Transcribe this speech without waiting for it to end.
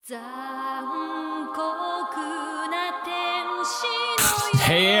Hey,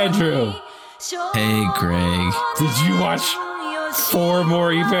 Andrew. Hey, Greg. Did you watch 4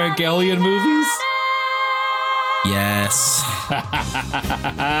 more Evangelion movies? Yes.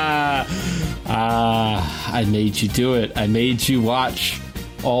 I made you do it. I made you watch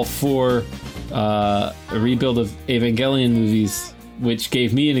all 4 rebuild of Evangelion movies, which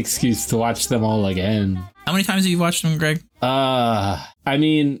gave me an excuse to watch them all again. How many times have you watched them, Greg? I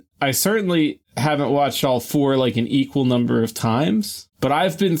mean, I certainly haven't watched all 4 like an equal number of times, but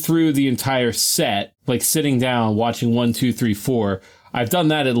I've been through the entire set, like sitting down, watching 1, 2, 3, 4. I've done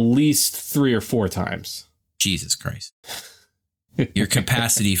that at least 3 or 4 times. Jesus Christ. Your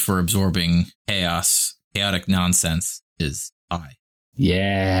capacity for absorbing chaotic nonsense is high.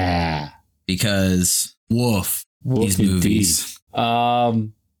 Yeah. Because, woof these indeed. movies. I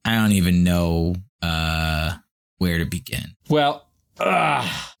don't even know where to begin. Well,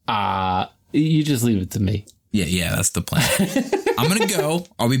 you just leave it to me. Yeah, that's the plan. I'm going to go.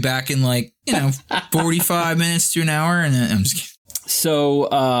 I'll be back in 45 minutes to an hour. And then I'm just kidding.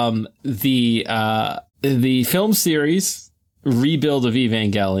 So the film series Rebuild of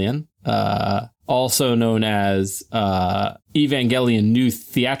Evangelion, also known as Evangelion New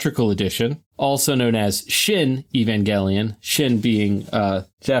Theatrical Edition, also known as Shin Evangelion, Shin being a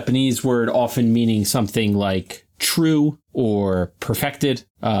Japanese word often meaning something like true or perfected.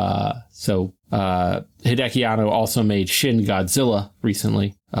 So Hideki Anno also made Shin Godzilla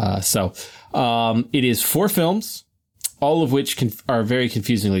recently. It is 4 films, all of which are very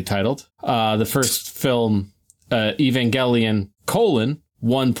confusingly titled. The first film, Evangelion :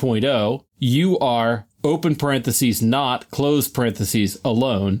 1.0, you are open parentheses not close parentheses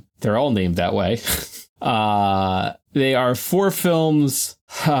alone. They're all named that way. They are 4 films.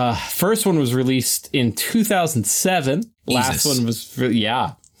 First one was released in 2007. Last one was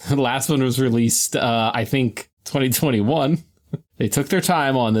released, I think 2021. They took their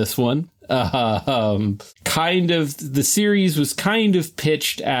time on this one. The series was kind of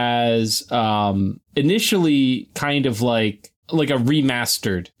pitched as initially kind of like a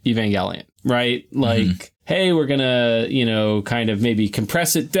remastered Evangelion, right? Like, hey, we're gonna, kind of maybe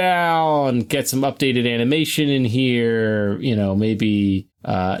compress it down, get some updated animation in here, maybe,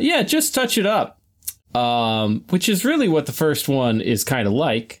 just touch it up. Which is really what the first one is kind of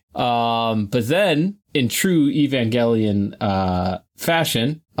like. But then in true Evangelion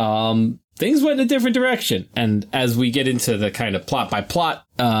fashion, things went in a different direction. And as we get into the kind of plot by plot,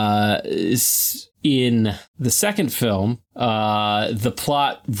 in the second film, the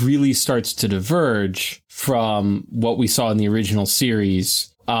plot really starts to diverge from what we saw in the original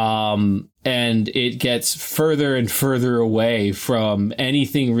series. And it gets further and further away from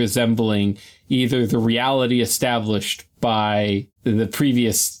anything resembling either the reality established by the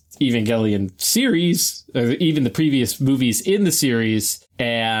previous Evangelion series, or even the previous movies in the series,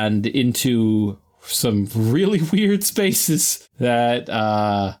 and into some really weird spaces that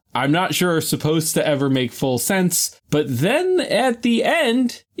I'm not sure are supposed to ever make full sense. But then at the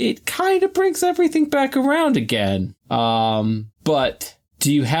end, it kind of brings everything back around again. But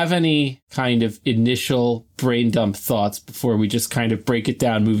do you have any kind of initial brain dump thoughts before we just kind of break it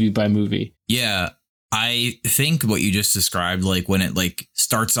down movie by movie? Yeah, I think what you just described, when it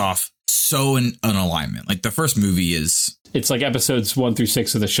starts off so in alignment, the first movie is... It's like episodes 1 through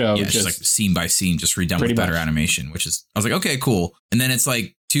 6 of the show. Yeah, it's just scene by scene, just redone with better animation, which is, I was like, okay, cool. And then it's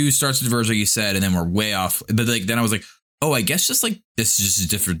 2 starts to diverge, like you said, and then we're way off. But then I was like, oh, I guess just this is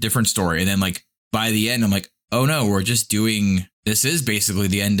just a different story. And then by the end, I'm like, oh no, we're just doing, this is basically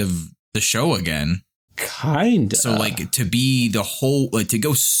the end of the show again. Kinda. So to be the whole, to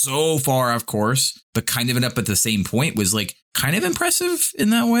go so far off course, but kind of end up at the same point was kind of impressive in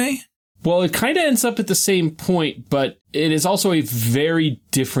that way. Well, it kind of ends up at the same point, but it is also a very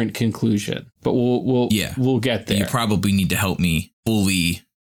different conclusion. But we'll get there. You probably need to help me fully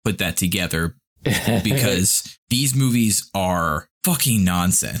put that together because these movies are fucking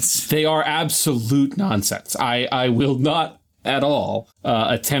nonsense. They are absolute nonsense. I will not at all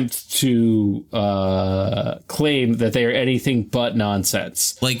attempt to claim that they are anything but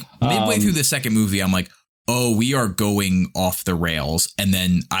nonsense. Midway through the second movie, I'm like, oh, we are going off the rails. And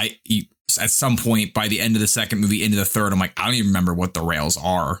then at some point by the end of the second movie into the third, I'm like, I don't even remember what the rails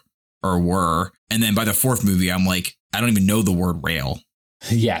are or were. And then by the fourth movie, I'm like, I don't even know the word rail.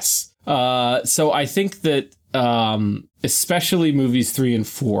 Yes. So I think that especially movies 3 and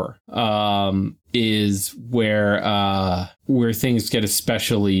 4 is where things get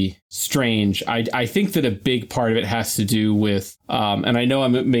especially strange. I think that a big part of it has to do with, and I know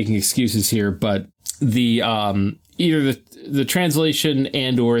I'm making excuses here, but the either the translation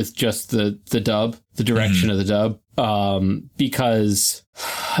and or it's just the dub, the direction of the dub. Because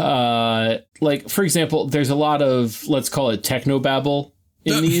like, for example, there's a lot of, let's call it technobabble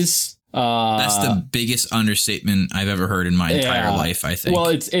in these. That's the biggest understatement I've ever heard in my entire life, I think. Well,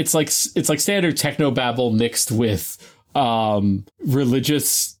 it's like standard technobabble mixed with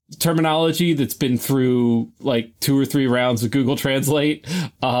religious terminology that's been through like 2 or 3 rounds of Google Translate.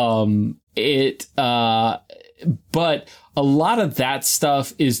 But a lot of that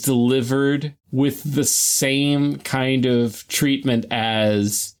stuff is delivered with the same kind of treatment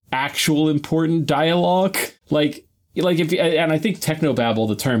as actual important dialogue. Like if, and I think technobabble,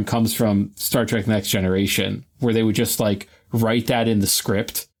 the term comes from Star Trek Next Generation, where they would just like write that in the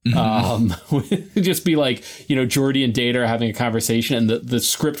script. Just be like, Geordi and Data are having a conversation and the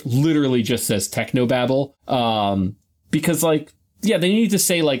script literally just says technobabble. Because like, yeah, they need to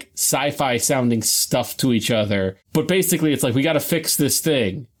say like sci-fi sounding stuff to each other, but basically it's like, we got to fix this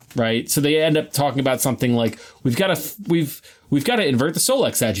thing, right? So they end up talking about something like, we've got to invert the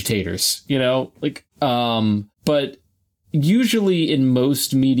Solex agitators, but usually in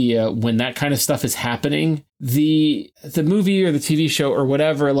most media, when that kind of stuff is happening, the movie or the TV show or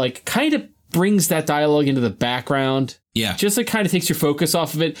whatever, like kind of brings that dialogue into the background. Yeah. Just like kind of takes your focus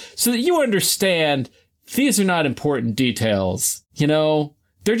off of it so that you understand these are not important details.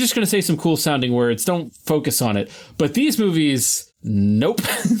 They're just going to say some cool sounding words. Don't focus on it. But these movies, nope.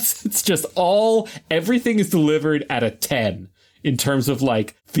 It's just everything is delivered at a 10 in terms of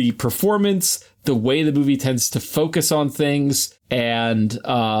like the performance, the way the movie tends to focus on things. And,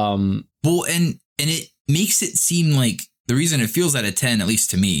 and it makes it seem like the reason it feels at a 10, at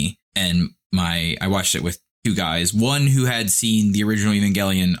least to me, and I watched it with 2 guys, one who had seen the original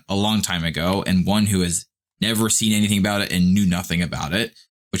Evangelion a long time ago, and one who has never seen anything about it and knew nothing about it,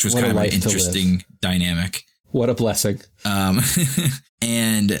 which was kind of an interesting dynamic. What a blessing.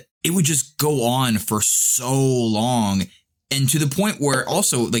 And it would just go on for so long. And to the point where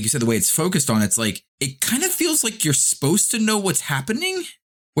also, like you said, the way it's focused on, it's like, it kind of feels like you're supposed to know what's happening.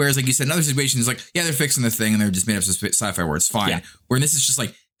 Whereas, like you said, in other situations, like, yeah, they're fixing the thing and they're just made up some sci-fi words. Fine. Yeah. Where this is just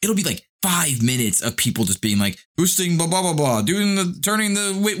like, it'll be like 5 minutes of people just being like, boosting, blah, blah, blah, blah, turning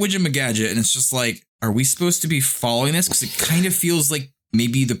the widget gadget. And it's just like, are we supposed to be following this? Because it kind of feels like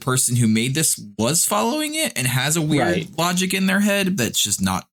maybe the person who made this was following it and has a weird logic in their head that's just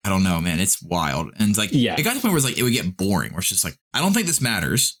not, I don't know, man. It's wild. And it's like, it got to the point where it's like, it would get boring, where it's just like, I don't think this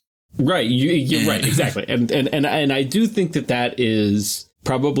matters. Right. You're right. Exactly. And I do think that is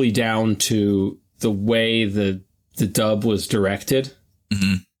probably down to the way the dub was directed.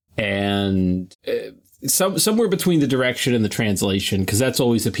 Mm-hmm. And somewhere between the direction and the translation, because that's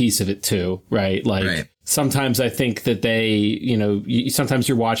always a piece of it too, right? Like sometimes I think that they, sometimes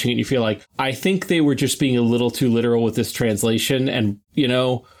you're watching it and you feel like, I think they were just being a little too literal with this translation, and,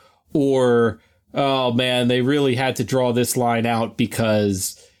 or, oh man, they really had to draw this line out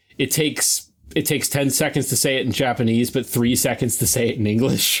because it takes 10 seconds to say it in Japanese, but 3 seconds to say it in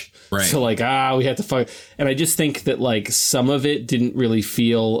English. Right. So like, we had to fuck. And I just think that like some of it didn't really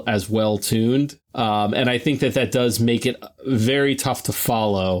feel as well tuned. And I think that does make it very tough to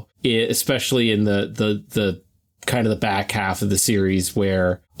follow, especially in the kind of the back half of the series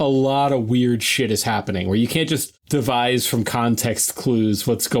where a lot of weird shit is happening, where you can't just devise from context clues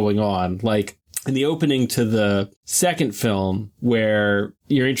what's going on. Like in the opening to the second film, where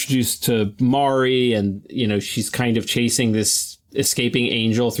you're introduced to Mari and, she's kind of chasing this escaping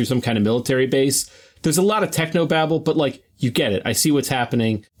angel through some kind of military base. There's a lot of technobabble, but like, you get it. I see what's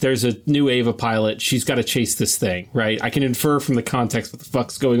happening. There's a new Ava pilot. She's got to chase this thing, right? I can infer from the context what the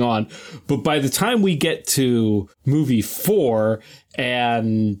fuck's going on. But by the time we get to movie 4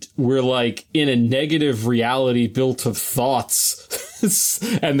 and we're like in a negative reality built of thoughts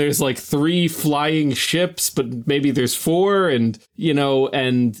and there's like 3 flying ships, but maybe there's 4 and,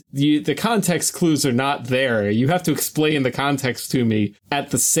 the context clues are not there. You have to explain the context to me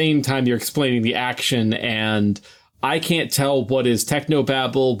at the same time you're explaining the action, and I can't tell what is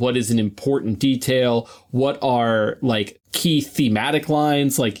technobabble, what is an important detail, what are like key thematic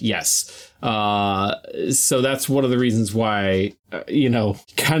lines. Like, yes. So that's one of the reasons why, kind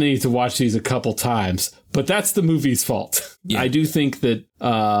of need to watch these a couple times, but that's the movie's fault. Yeah. I do think that,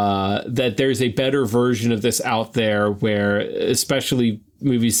 that there's a better version of this out there where, especially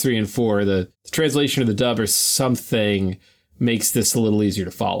movies 3 and 4, the translation of the dub or something makes this a little easier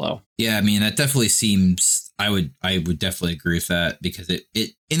to follow. Yeah. I mean, that definitely seems, I would definitely agree with that, because it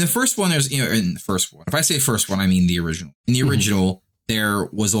in the first one, there's, in the first one, if I say first one, I mean the original. In the original, there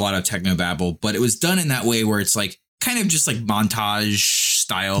was a lot of technobabble, but it was done in that way where it's like, kind of just like montage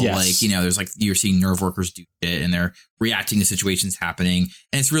style. Yes. Like, you know, there's like you're seeing nerve workers do it and they're reacting to situations happening.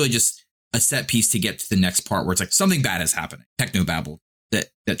 And it's really just a set piece to get to the next part where it's like something bad is happening. Technobabble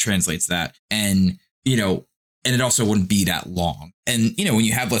that translates that. And, you know, and it also wouldn't be that long. And, you know, when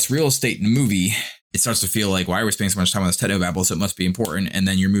you have less real estate in a movie, it starts to feel like, why are we spending so much time on this technobabble? So it must be important. And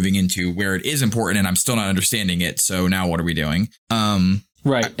then you're moving into where it is important and I'm still not understanding it. So now what are we doing?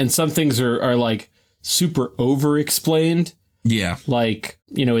 Right. And some things are like super over explained. Yeah. Like,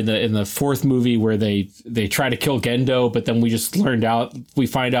 you know, in the fourth movie where they try to kill Gendo, but then we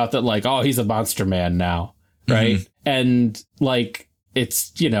find out that like, oh, he's a monster man now. Right. Mm-hmm. And like,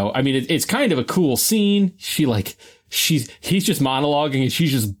 it's, you know, I mean, it's kind of a cool scene. He's just monologuing and she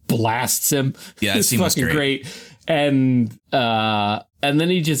just blasts him. Yeah. That scene was great. And then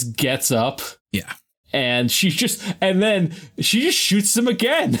he just gets up. Yeah. And she just shoots him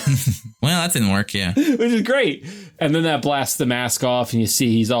again. Well, that didn't work. Yeah. Which is great. And then that blasts the mask off and you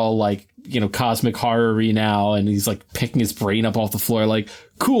see he's all like, you know, cosmic horror-y now. And he's like picking his brain up off the floor. Like,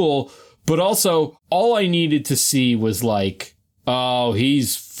 cool. But also all I needed to see was like, oh,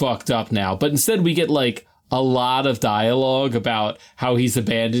 he's fucked up now. But instead we get like a lot of dialogue about how he's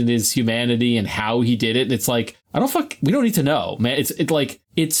abandoned his humanity and how he did it. And it's like, we don't need to know, man.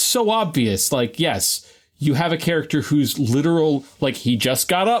 It's so obvious. Like, yes, you have a character who's literal, like he just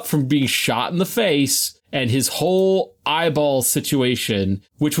got up from being shot in the face and his whole eyeball situation,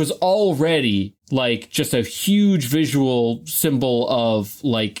 which was already like just a huge visual symbol of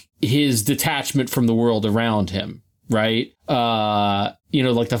like his detachment from the world around him. Right. You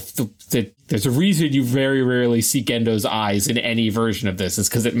know, like there's a reason you very rarely see Gendo's eyes in any version of this. It's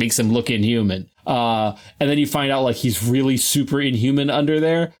because it makes him look inhuman. And then you find out like he's really super inhuman under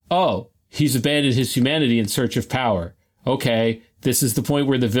there. Oh, he's abandoned his humanity in search of power. Okay, this is the point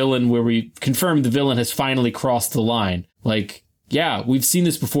where we confirm the villain has finally crossed the line. Like, yeah, we've seen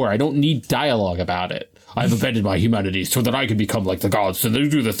this before. I don't need dialogue about it. I've abandoned my humanity so that I can become like the gods and they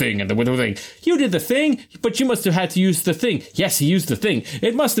do the thing and the thing. You did the thing, but you must have had to use the thing. Yes, he used the thing.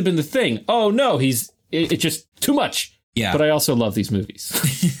 It must have been the thing. Oh no, it's just too much. Yeah. But I also love these movies.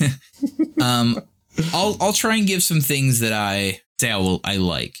 I'll try and give some things that I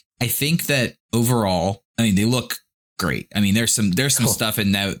like. I think that overall, I mean, they look great. I mean, there's some stuff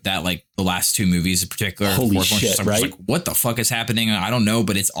in that like the last two movies in particular. Holy shit, right? Like, what the fuck is happening? I don't know,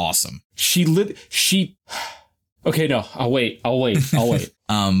 but it's awesome. Okay, no, I'll wait.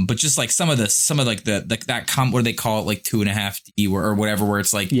 But just like some of like what do they call it, like 2.5D or whatever, where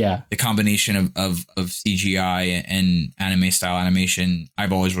it's like the combination of CGI and anime style animation.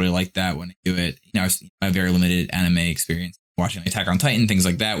 I've always really liked that when they do it. You know, I have very limited anime experience watching Attack on Titan, things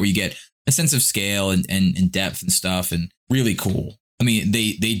like that, where you get a sense of scale and depth and stuff, and really cool. I mean,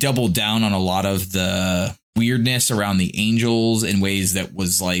 they doubled down on a lot of the weirdness around the angels in ways that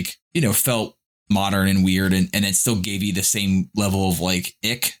was like, you know, felt modern and weird, and it still gave you the same level of like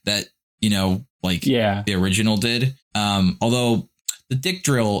ick that, you know, like the original did. Although the dick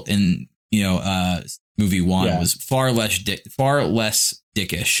drill in, you know, movie one was far less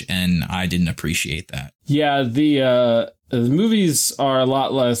dickish, and I didn't appreciate that. Yeah, the movies are a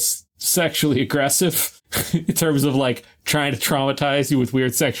lot less sexually aggressive in terms of like trying to traumatize you with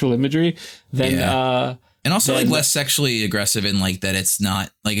weird sexual imagery than and also like less sexually aggressive in like that it's not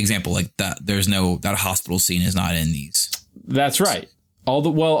like, example, like that that hospital scene is not in these. That's right.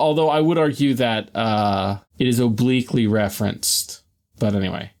 Although I would argue that it is obliquely referenced. But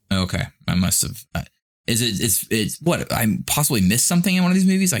anyway. Okay. I must have it's what I possibly missed something in one of these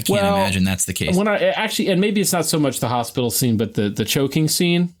movies. I can't imagine that's the case. And maybe it's not so much the hospital scene, but the choking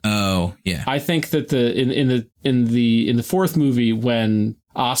scene. Oh yeah. I think that in the fourth movie, when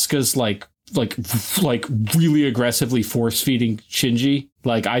Asuka's like really aggressively force feeding Shinji,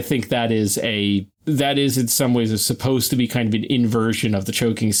 like I think that is in some ways supposed to be kind of an inversion of the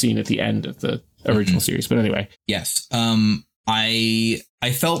choking scene at the end of the original series. But anyway, yes. I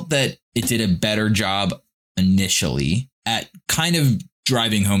felt that it did a better job initially at kind of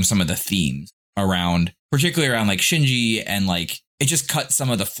driving home some of the themes particularly around like Shinji, and like it just cut some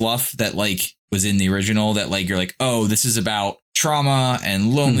of the fluff that like was in the original, that like you're like, oh, this is about trauma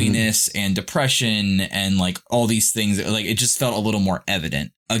and loneliness and depression and like all these things. Like it just felt a little more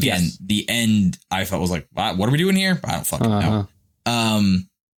evident. Again, the end I felt was like, what are we doing here? I don't fucking know.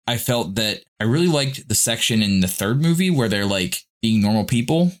 I felt that I really liked the section in the third movie where they're like being normal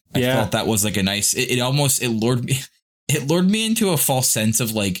people. I felt that was like a nice, it lured me into a false sense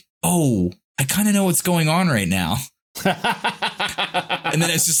of like, oh, I kind of know what's going on right now. And then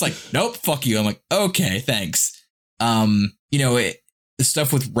it's just like, nope, fuck you. I'm like, okay, thanks. You know, the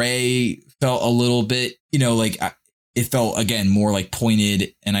stuff with Rey felt a little bit, you know, like it felt, again, more like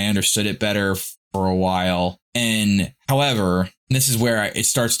pointed, and I understood it better for a while. And however, this is where it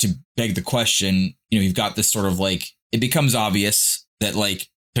starts to beg the question, you've got this sort of like, it becomes obvious that like,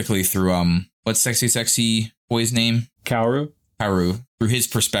 particularly through, what's sexy boy's name? Kaoru, through his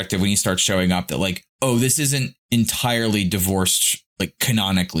perspective, when he starts showing up, that like, oh, this isn't entirely divorced, like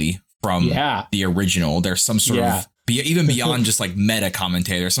canonically from the original. There's some sort of, even beyond just like meta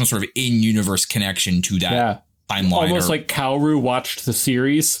commentary, there's some sort of in-universe connection to that timeline. Almost like Kaoru watched the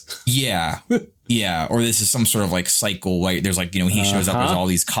series. Yeah. Yeah. Or this is some sort of like cycle, right? There's like, he shows up with all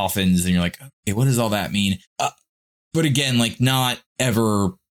these coffins and you're like, okay, what does all that mean? But again, like not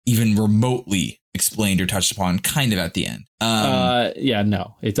ever even remotely explained or touched upon, kind of at the end.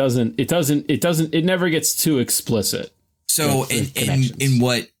 No, it doesn't. It never gets too explicit. So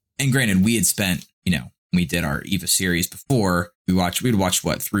and granted, we had spent, we did our Eva series before, we'd watch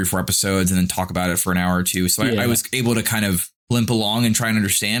what, 3 or 4 episodes and then talk about it for an hour or two. So I was able to kind of limp along and try and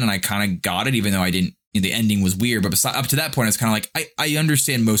understand, and I kind of got it, even though I didn't, the ending was weird. But up to that point, it's kind of like, I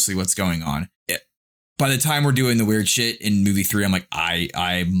understand mostly what's going on. By the time we're doing the weird shit in movie 3, I'm like,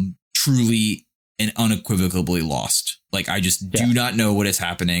 I'm truly and unequivocally lost. Like, I just do not know what is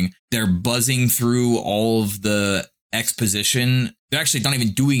happening. They're buzzing through all of the exposition. They're actually not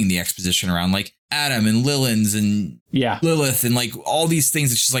even doing the exposition around like Adam and Lilins and Lilith and like all these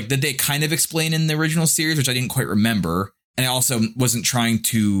things. It's just like that they kind of explain in the original series, which I didn't quite remember. And I also wasn't trying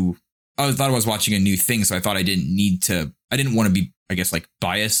to, I thought I was watching a new thing. So I thought I didn't want to be, I guess, like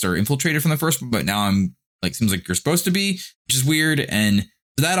biased or infiltrated from the first one. But now I'm like, seems like you're supposed to be, which is weird. And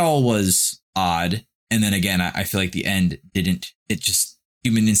that all was odd. And then again, I feel like the end didn't, it just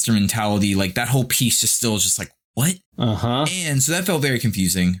human instrumentality, like that whole piece just still is just like, what? And so that felt very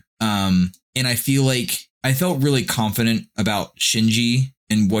confusing. And I feel like I felt really confident about Shinji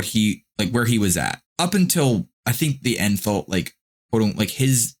and what he, like where he was at up until I think the end felt like, like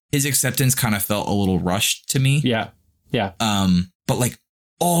his acceptance kind of felt a little rushed to me. Yeah. But like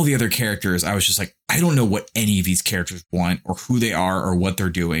all the other characters, I was just like, I don't know what any of these characters want or who they are or what they're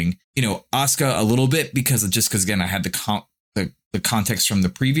doing. Asuka a little bit because again, I had the context from the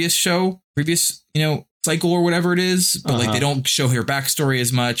previous cycle or whatever it is, but like they don't show her backstory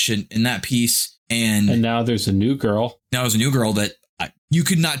as much in that piece. And now there's a new girl. Now there's a new girl that you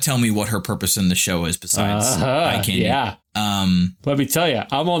could not tell me what her purpose in the show is besides eye candy. Yeah. Let me tell you,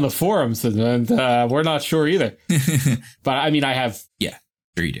 I'm on the forums and we're not sure either. But I mean, I have. Yeah,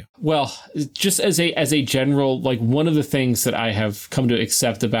 sure you do. Well, just as a general, like one of the things that I have come to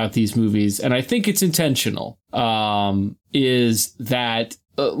accept about these movies, and I think it's intentional, is that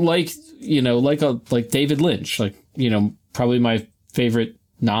like David Lynch, probably my favorite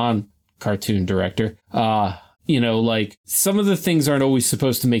non-cartoon director, like some of the things aren't always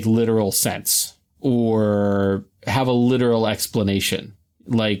supposed to make literal sense or have a literal explanation.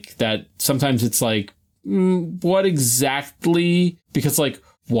 Like that sometimes it's like, what exactly? Because like,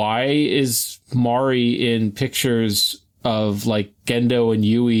 why is Mari in pictures of like Gendo and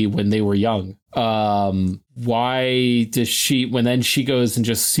Yui when they were young? Why does she, when then she goes and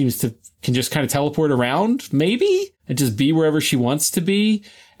just can just kind of teleport around maybe and just be wherever she wants to be?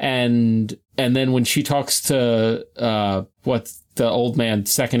 And then when she talks to, what's the old man,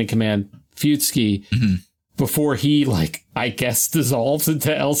 second in command, Futsuki, before he I guess dissolves into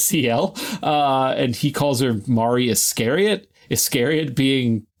LCL, and he calls her Mari Iscariot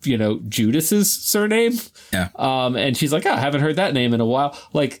being, Judas's surname. Yeah. And she's like, I haven't heard that name in a while.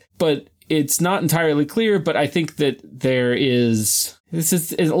 But it's not entirely clear, but I think that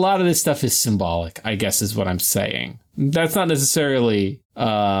a lot of this stuff is symbolic, I guess is what I'm saying. That's not necessarily,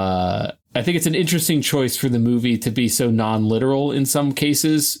 I think it's an interesting choice for the movie to be so non-literal in some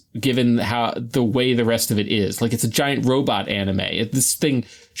cases, given the way the rest of it is. Like, it's a giant robot anime. This thing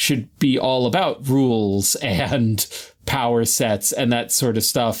should be all about rules and power sets and that sort of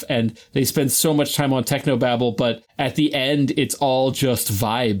stuff. And they spend so much time on technobabble, but at the end, it's all just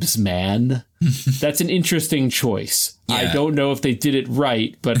vibes, man. That's an interesting choice. Yeah. I don't know if they did it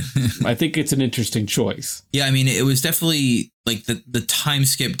right, but I think it's an interesting choice. Yeah, I mean, it was definitely like the time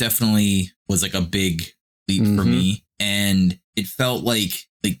skip definitely was like a big leap for me. And it felt like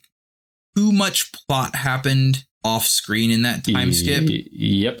too much plot happened off screen in that time skip.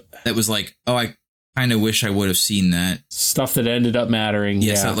 Yep. That was like, oh, I kind of wish I would have seen that stuff that ended up mattering.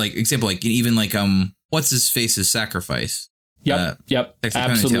 Yeah. So example, even what's his face's sacrifice. Yep.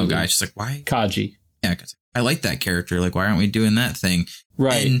 Absolutely. Guy. Just like, why? Kaji. Yeah. Cause I like that character. Like, why aren't we doing that thing?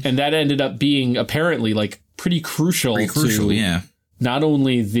 Right. And that ended up being apparently pretty crucial. Yeah. Not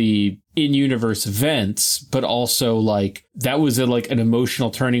only the in-universe events, but also that was an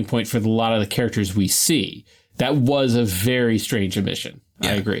emotional turning point for a lot of the characters we see. that was a very strange omission.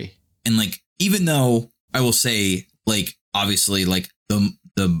 Yeah. I agree. And like, even though I will say, like, obviously, like the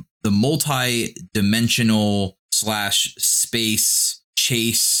multi-dimensional / space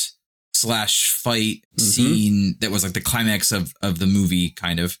chase / fight scene that was like the climax of the movie,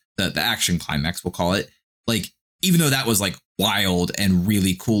 kind of the action climax, we'll call it. Like, even though that was like wild and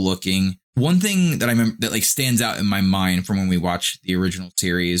really cool looking, one thing that I remember that like stands out in my mind from when we watched the original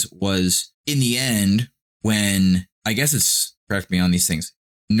series was in the end, when I guess it's, correct me on these things,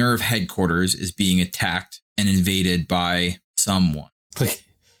 Nerve headquarters is being attacked and invaded by someone.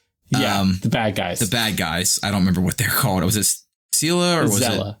 Yeah, the bad guys. The bad guys. I don't remember what they're called. Was it Sela or was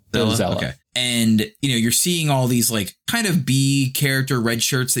Zella? it Zella? Zella. Okay. And, you know, you're seeing all these like kind of B character red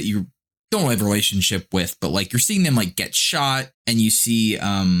shirts that you don't have a relationship with, but like you're seeing them like get shot, and you see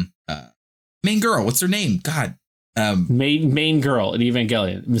main girl. What's her name? God. Main girl in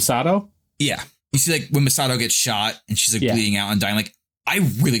Evangelion. Misato? Yeah. You see like when Misato gets shot and she's like bleeding out and dying, like I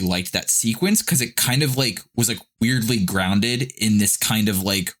really liked that sequence because it kind of like was like weirdly grounded in this kind of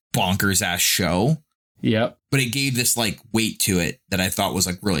like bonkers ass show. Yep. But it gave this like weight to it that I thought was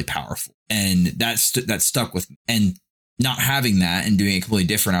like really powerful. And that stuck with me. And not having that and doing it completely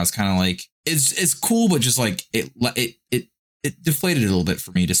different, I was kind of like, it's cool, but just like it deflated a little bit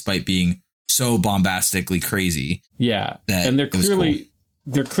for me, despite being so bombastically crazy. Yeah. And there clearly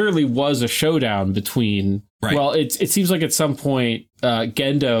was a showdown between. Right. Well, it seems like at some point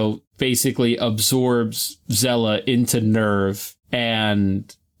Gendo basically absorbs Zella into Nerve,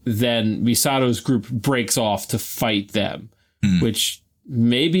 and then Misato's group breaks off to fight them, which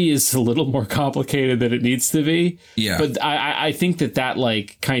maybe is a little more complicated than it needs to be. Yeah. But I think that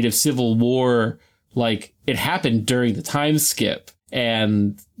like kind of civil war, like it happened during the time skip.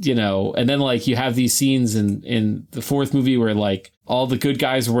 And, you know, and then like you have these scenes in the fourth movie where like all the good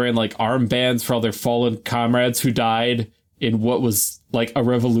guys were wearing like armbands for all their fallen comrades who died in what was like a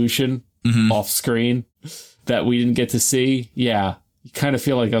revolution off screen that we didn't get to see. Yeah. You kind of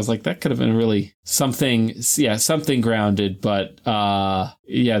feel like I was like, that could have been really something grounded. But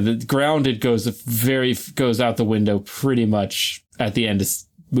the grounded goes out the window pretty much at the end of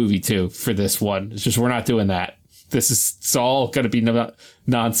movie 2 for this one. It's just, we're not doing that. It's all going to be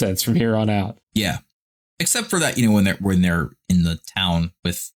nonsense from here on out. Yeah. Except for that, you know, when they're in the town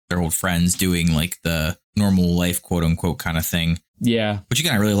with their old friends doing like the normal life, quote unquote, kind of thing. Yeah. Which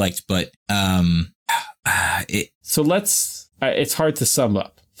again, I really liked, but it's hard to sum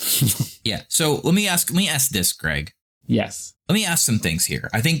up. Yeah. So let me ask this, Greg. Yes. Let me ask some things here.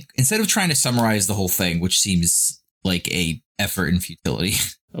 I think instead of trying to summarize the whole thing, which seems like a effort in futility.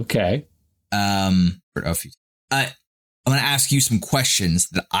 Okay. I'm going to ask you some questions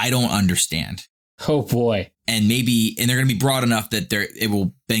that I don't understand. Oh, boy. And they're going to be broad enough that it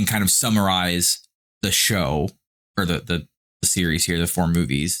will then kind of summarize the show or the series here, the 4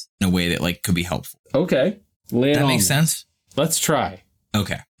 movies, in a way that like could be helpful. Okay. That makes sense? Let's try.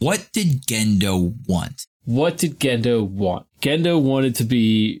 Okay. What did Gendo want? Gendo wanted to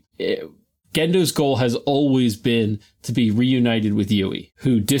be... Gendo's goal has always been to be reunited with Yui,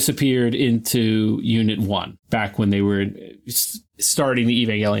 who disappeared into Unit 1 back when they were starting the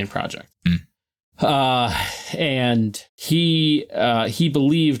Evangelion project. And he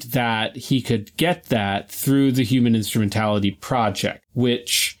believed that he could get that through the Human Instrumentality Project,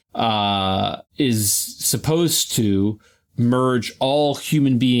 which is supposed to merge all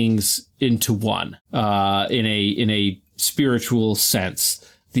human beings into one in a spiritual sense.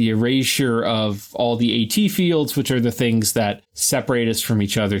 The erasure of all the AT fields, which are the things that separate us from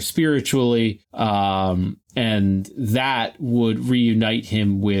each other spiritually. And that would reunite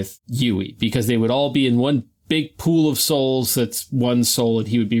him with Yui, because they would all be in one big pool of souls that's one soul, and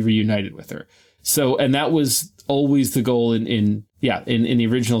he would be reunited with her. So, and that was always the goal in the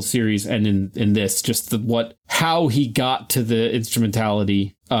original series and in this, just how he got to the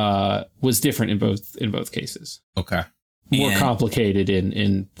instrumentality was different in both cases. Okay. More complicated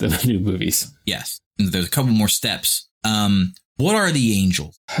in the new movies. Yes. There's a couple more steps. What are the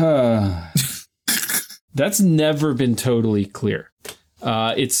angels? That's never been totally clear.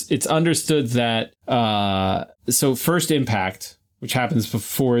 It's understood that so First Impact, which happens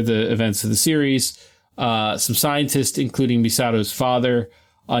before the events of the series, some scientists, including Misato's father,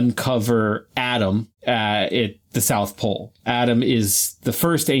 uncover Adam at the South Pole. Adam is the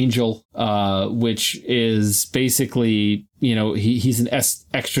first angel, which is basically, you know, he's an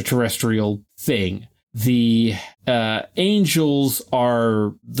extraterrestrial thing. The angels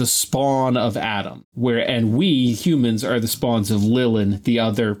are the spawn of Adam, and we humans are the spawns of Lilin, the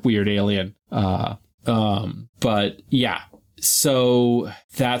other weird alien. But yeah, so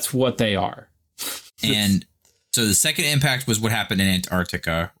that's what they are. And So the second impact was what happened in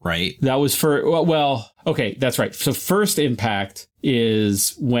Antarctica, right? That was okay, that's right. So first impact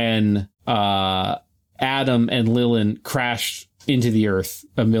is when Adam and Lilith crashed into the Earth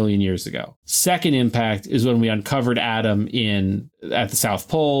 1 million years ago. Second impact is when we uncovered Adam at the South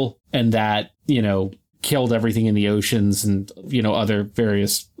Pole, and that, killed everything in the oceans and, other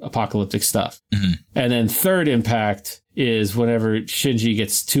various apocalyptic stuff. Mm-hmm. And then third impact is whenever Shinji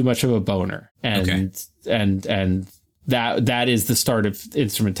gets too much of a boner. And that is the start of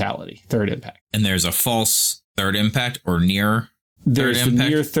instrumentality, third impact. And there's a false third impact or near There's third the impact?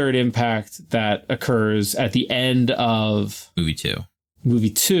 near third impact that occurs at the end of movie 2. Movie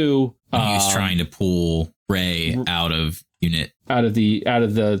 2. When he's trying to pull Rey out of the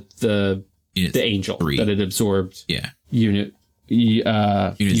angel 3. that had absorbed unit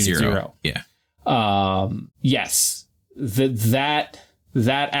zero. Yeah. Yes. That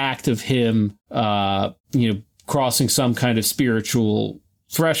act of him crossing some kind of spiritual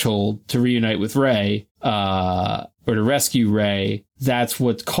threshold to reunite with Rey, or to rescue Rey, that's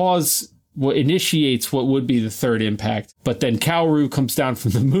what initiates what would be the third impact. But then Kaoru comes down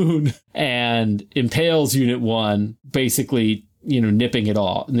from the moon and impales Unit 1, basically, nipping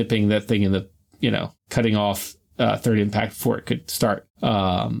that thing in the, cutting off third impact before it could start.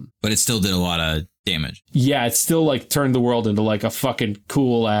 But it still did a lot of damage. Yeah, it still turned the world into a fucking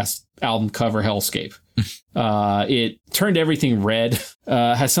cool ass album cover hellscape. It turned everything red.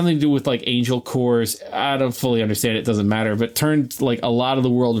 Has something to do with angel cores. I don't fully understand it. Doesn't matter. But turned a lot of the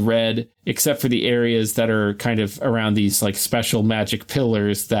world red, except for the areas that are kind of around these special magic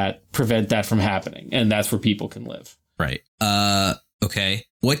pillars that prevent that from happening. And that's where people can live. Right. Okay.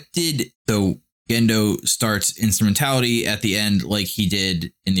 Gendo starts instrumentality at the end like he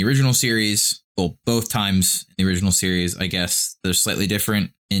did in the original series. Well, both times in the original series, I guess they're slightly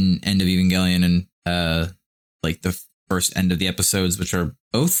different in End of Evangelion and the first end of the episodes, which are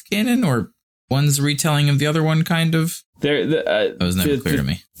both canon, or one's a retelling of the other one, kind of. That was never clear to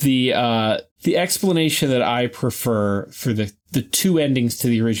me. The explanation that I prefer for the two endings to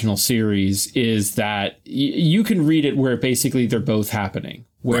the original series is that you can read it where basically they're both happening,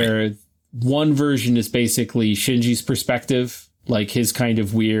 where one version is basically Shinji's perspective, his kind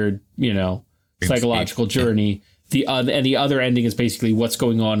of weird, psychological journey. Yeah. The other ending is basically what's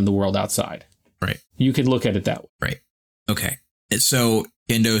going on in the world outside. Right. You can look at it that way. Right. Okay. So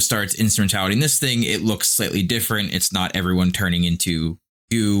Gendo starts instrumentality in this thing. It looks slightly different. It's not everyone turning into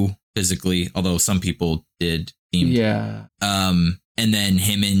goo physically, although some people did. Yeah. And then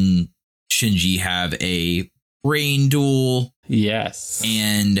him and Shinji have a brain duel. Yes.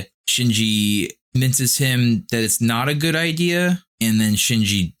 And Shinji convinces him that it's not a good idea. And then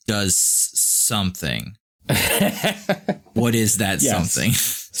Shinji does something. What is that something?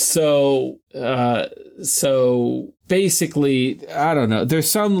 So basically, I don't know.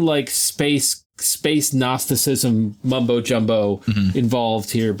 There's some space Gnosticism mumbo jumbo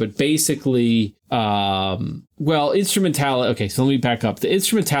involved here, but basically, instrumentality. Okay, so let me back up. The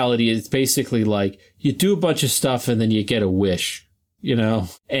instrumentality is basically you do a bunch of stuff and then you get a wish,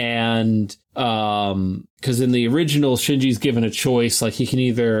 and because in the original, Shinji's given a choice, he can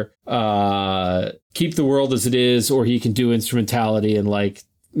either keep the world as it is, or he can do instrumentality and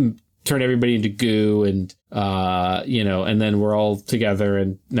turn everybody into goo, and and then we're all together,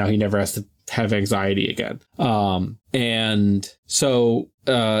 and now he never has to have anxiety again. And so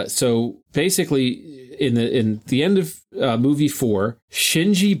basically in the end of movie 4,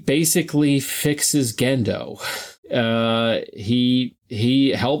 Shinji basically fixes Gendo.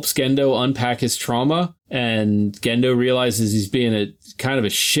 He helps Gendo unpack his trauma, and Gendo realizes he's being a kind of a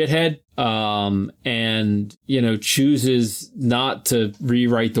shithead, and chooses not to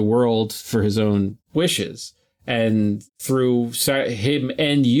rewrite the world for his own wishes. And through him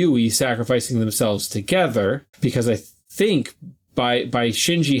and Yui sacrificing themselves together, because I think by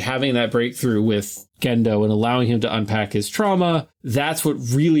Shinji having that breakthrough with Gendo and allowing him to unpack his trauma, that's what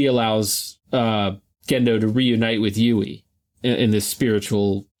really allows Gendo to reunite with Yui in this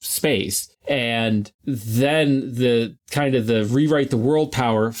spiritual space. And then the rewrite the world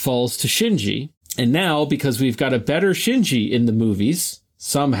power falls to Shinji. And now, because we've got a better Shinji in the movies,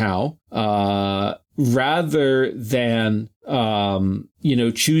 somehow, rather than,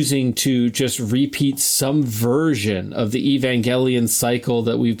 choosing to just repeat some version of the Evangelion cycle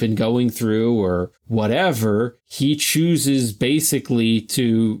that we've been going through or whatever, he chooses basically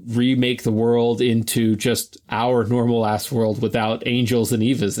to remake the world into just our normal ass world without angels and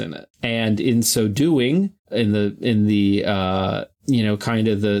Evas in it. And in so doing, in the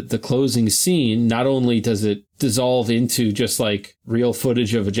the closing scene, not only does it dissolve into just real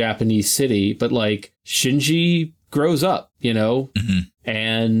footage of a Japanese city, but Shinji grows up,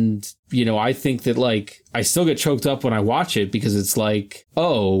 and, I think that like, I still get choked up when I watch it because it's like,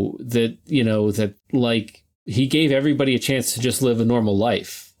 that like he gave everybody a chance to just live a normal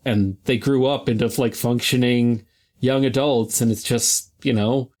life and they grew up into like functioning young adults. And it's just,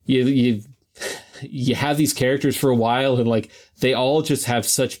 you have these characters for a while and like they all just have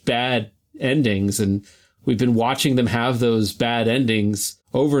such bad endings. And we've been watching them have those bad endings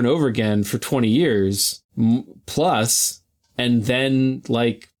over and over again for 20 years plus. And then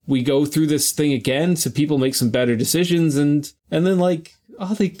like we go through this thing again. So people make some better decisions and then like,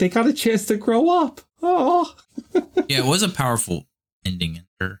 oh, they got a chance to grow up. Oh, yeah, it was a powerful ending in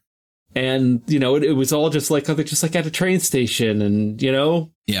her. And, it was all just like, they're just like at a train station and,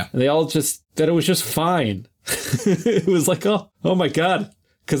 yeah, they all just that it was just fine. It was like, oh my God.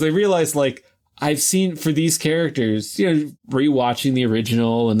 Because I realized like I've seen for these characters, rewatching the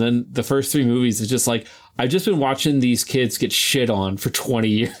original and then the first 3 movies is just like, I've just been watching these kids get shit on for 20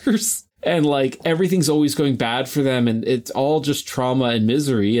 years and like everything's always going bad for them. And it's all just trauma and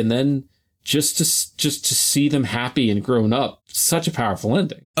misery. And then just to see them happy and grown up, such a powerful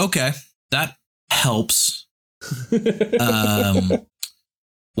ending. Okay, that helps.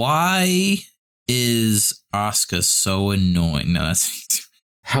 Why is Asuka so annoying? No, that's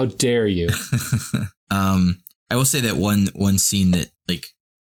how dare you? I will say that one scene that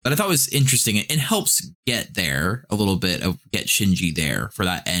I thought was interesting and helps get there a little bit of get Shinji there for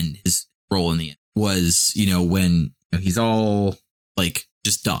that end. His role in the end was, when he's all like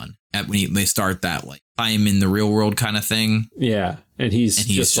just done when they start that like I'm in the real world kind of thing. Yeah. And he's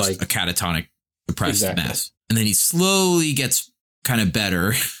just like a catatonic, depressed mess. And then he slowly gets kind of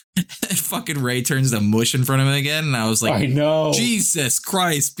better. And fucking Ray turns the mush in front of him again. And I was like, I know. Jesus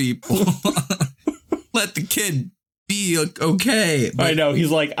Christ, people. Let the kid be okay. But I know.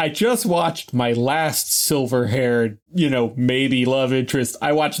 He's like, I just watched my last silver haired, maybe love interest.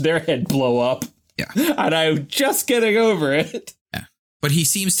 I watched their head blow up. Yeah. And I'm just getting over it. But he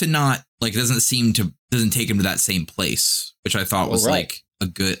seems to not doesn't take him to that same place, which I thought was like a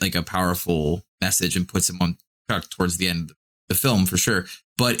good, like a powerful message and puts him on track towards the end of the film for sure.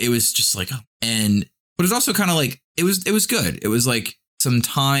 But it was just like, but it was also kind of like, it was good. It was like some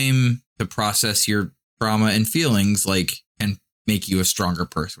time to process your trauma and feelings, and make you a stronger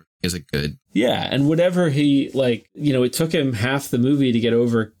person. Is it good? Yeah. And whatever he it took him half the movie to get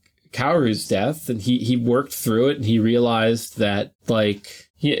over Kaoru's death, and he worked through it, and he realized that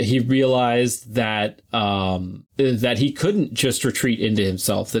he realized that that he couldn't just retreat into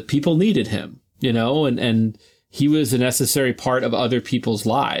himself, that people needed him, and he was a necessary part of other people's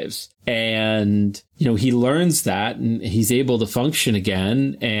lives. And, he learns that and he's able to function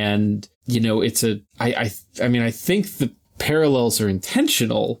again. And, it's I think the parallels are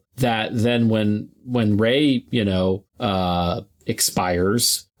intentional that then when Ray,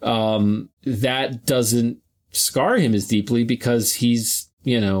 expires, that doesn't scar him as deeply because he's,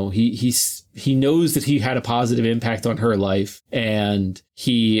 he knows that he had a positive impact on her life, and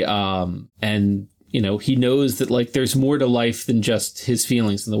he knows that there's more to life than just his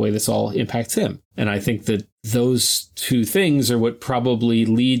feelings and the way this all impacts him. And I think that those two things are what probably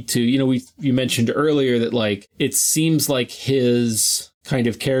lead to, you mentioned earlier that it seems like his kind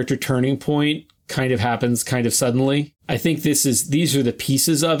of character turning point kind of happens kind of suddenly. I think these are the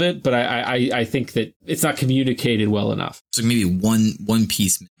pieces of it, but I think that it's not communicated well enough. So maybe one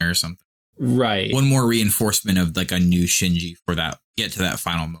piece or something. Right. One more reinforcement of a new Shinji for that, get to that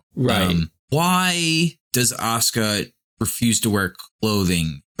final moment. Right. Why does Asuka refuse to wear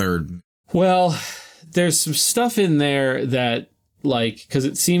clothing third? Well, there's some stuff in there that because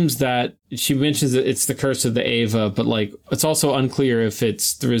it seems that she mentions that it's the curse of the Ava, but it's also unclear if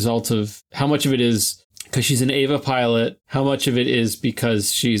it's the result of how much of it is because she's an Ava pilot, how much of it is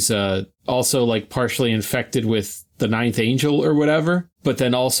because she's also partially infected with the Ninth Angel or whatever. But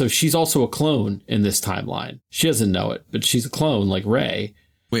then also she's also a clone in this timeline. She doesn't know it, but she's a clone like Rey.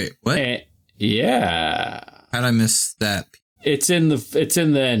 Wait, what? Yeah. How'd I miss that? It's in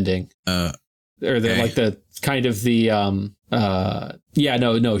the ending. Or the kind of the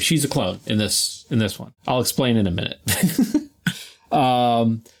no, she's a clone in this one. I'll explain in a minute.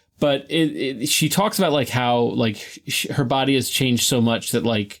 But she talks about how her body has changed so much that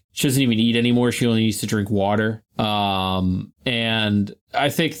she doesn't even eat anymore. She only needs to drink water. And I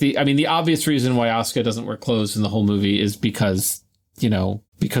think the obvious reason why Asuka doesn't wear clothes in the whole movie is because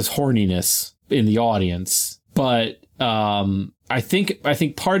horniness in the audience. But I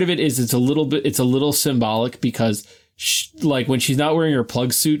think part of it is it's a little symbolic because when she's not wearing her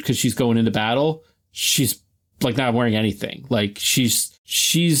plug suit because she's going into battle, she's not wearing anything. She's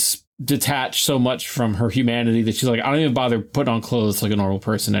detached so much from her humanity that she's like, I don't even bother putting on clothes like a normal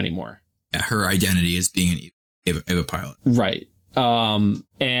person anymore. Yeah, her identity is being an Eva pilot. Right.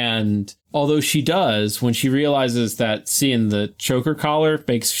 And although she does, when she realizes that seeing the choker collar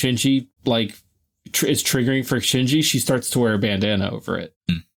makes Shinji like is triggering for Shinji, she starts to wear a bandana over it.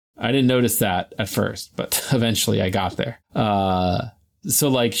 I didn't notice that at first, but eventually I got there. So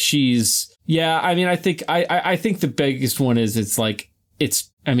like she's, yeah, I mean, I think the biggest one is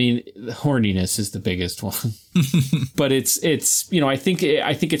horniness is the biggest one, but it's, you know, I think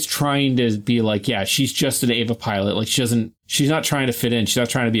it's trying to be like, yeah, she's just an Eva pilot. Like she's not trying to fit in. She's not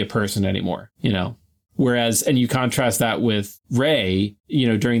trying to be a person anymore, you know? Whereas, and you contrast that with Rey, you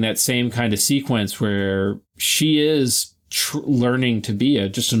know, during that same kind of sequence where she is learning to be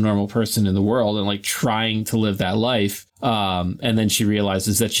just a normal person in the world and like trying to live that life. And then she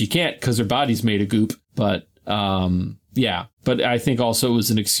realizes that she can't because her body's made of goop. But yeah, but I think also it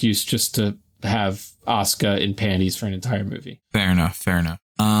was an excuse just to have Asuka in panties for an entire movie. Fair enough.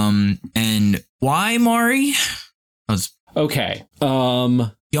 And why Mari? Okay.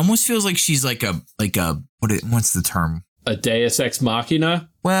 He almost feels like she's like a what's the term? A Deus Ex Machina?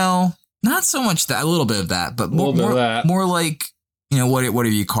 Well, not so much that, a little bit of that, but more like, you know, what do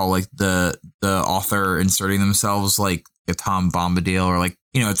you call like the author inserting themselves like a Tom Bombadil, or like,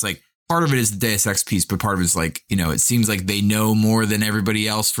 you know, it's like part of it is the Deus Ex piece, but part of it is like, you know, it seems like they know more than everybody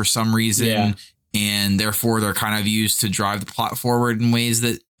else for some reason. Yeah. And therefore they're kind of used to drive the plot forward in ways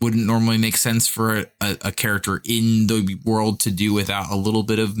that wouldn't normally make sense for a character in the world to do without a little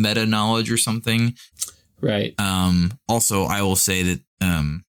bit of meta knowledge or something. Right. Also, I will say that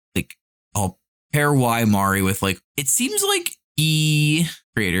like I'll pair Y Mari with like, it seems like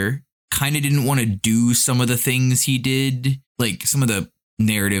creator kind of didn't want to do some of the things he did, like some of the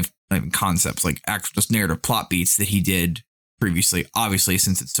narrative concepts, like actual just narrative plot beats that he did previously, obviously,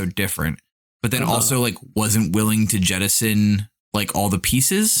 since it's so different. But then also like wasn't willing to jettison like all the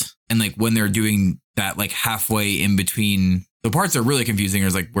pieces. And like when they're doing that, like halfway in between, the parts that are really confusing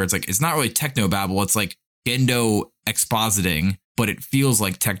is like where it's like, it's not really technobabble. It's like Gendo expositing, but it feels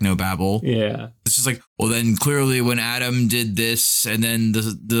like technobabble. Yeah. It's just like, well, then clearly when Adam did this, and then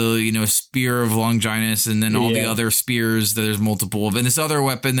the you know, spear of Longinus, and then all the other spears that there's multiple of, and this other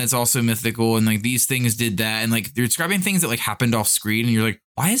weapon that's also mythical, and like these things did that, and like they're describing things that like happened off screen, and you're like,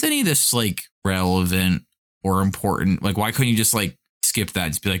 why is any of this like relevant or important? Like, why couldn't you just like skip that?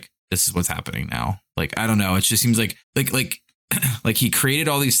 Just be like, this is what's happening now. Like, I don't know. It just seems like like he created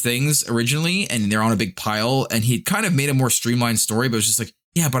all these things originally and they're on a big pile, and he kind of made a more streamlined story, but it was just like,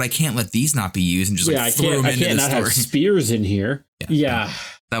 yeah, but I can't let these not be used, and just like throw them into the story. Have spears in here. Yeah.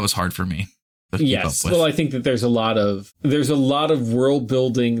 That was hard for me. Yes. Well, I think that there's a lot of world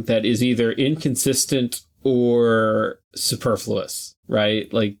building that is either inconsistent or superfluous,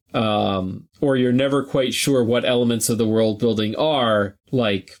 right? Like, or you're never quite sure what elements of the world building are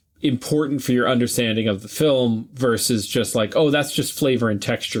like important for your understanding of the film versus just like, oh, that's just flavor and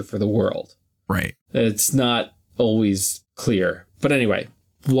texture for the world. Right. It's not always clear. But anyway,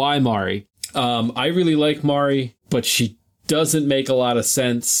 why Mari? I really like Mari, but she doesn't make a lot of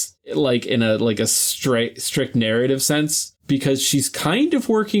sense, like in a strict narrative sense, because she's kind of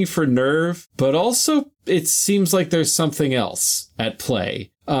working for Nerve, but also it seems like there's something else at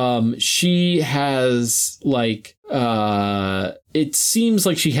play. She has like, it seems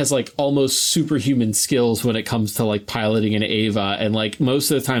like she has like almost superhuman skills when it comes to like piloting an Ava. And like most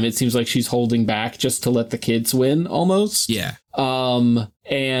of the time it seems like she's holding back just to let the kids win almost. Yeah.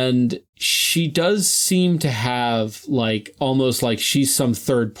 And she does seem to have like almost like she's some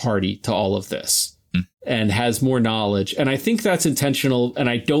third party to all of this. And has more knowledge. And I think that's intentional. And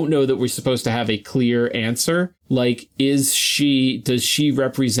I don't know that we're supposed to have a clear answer. Like, does she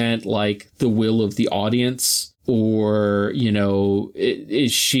represent like the will of the audience? Or, you know,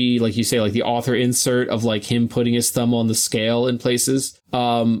 is she, like you say, like the author insert of like him putting his thumb on the scale in places?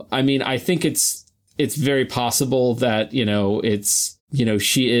 I mean, I think it's very possible that, you know,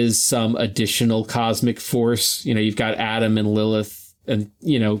 she is some additional cosmic force. You know, you've got Adam and Lilith. And,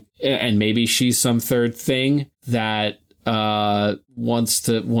 you know, and maybe she's some third thing that wants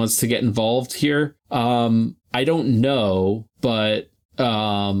to get involved here. I don't know, but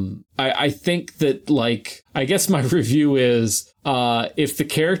I think that, like, I guess my review is if the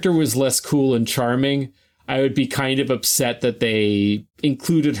character was less cool and charming, I would be kind of upset that they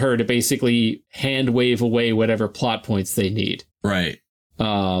included her to basically hand wave away whatever plot points they need. Right.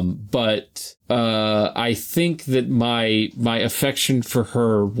 But I think that my affection for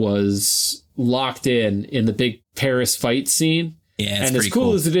her was locked in the big Paris fight scene. Yeah, and as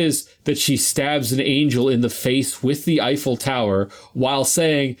cool as it is that she stabs an angel in the face with the Eiffel Tower while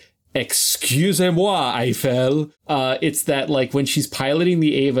saying, excusez-moi, Eiffel. It's that, like, when she's piloting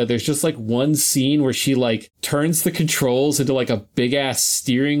the Ava, there's just, like, one scene where she, like, turns the controls into, like, a big-ass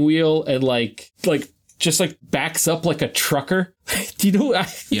steering wheel and, like, just, like, backs up like a trucker. Do you know?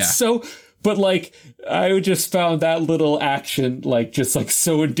 Yeah. So, but, like, I just found that little action, like, just, like,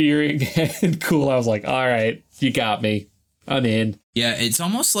 so endearing and cool. I was like, all right, you got me. I'm in. Yeah, it's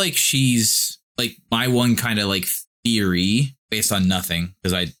almost like she's, like, my one kind of, like, theory based on nothing,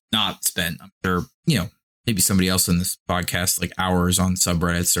 because I not spent, I'm sure, you know, maybe somebody else in this podcast, like, hours on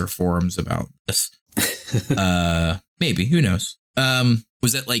subreddits or forums about this. Maybe, who knows?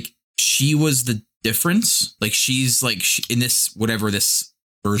 Was that, like, she was the difference? Like, she's, like, in this, whatever this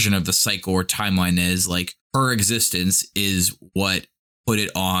version of the cycle or timeline is, like, her existence is what put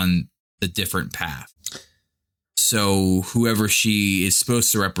it on the different path. So whoever she is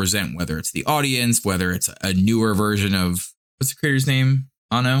supposed to represent, whether it's the audience, whether it's a newer version of, what's the creator's name?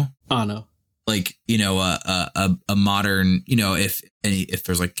 Anno. Like, you know, a modern, you know, if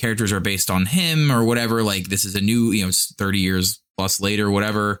there's, like, characters are based on him or whatever, like, this is a new, you know, 30 years plus later,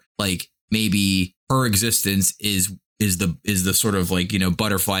 whatever, like, maybe her existence is the sort of, like, you know,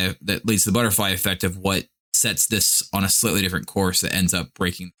 butterfly that leads to the butterfly effect of what sets this on a slightly different course that ends up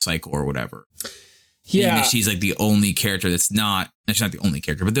breaking the cycle or whatever. Yeah. She's, like, the only character that's not, she's not the only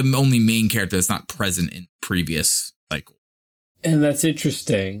character, but the only main character that's not present in previous cycle. And that's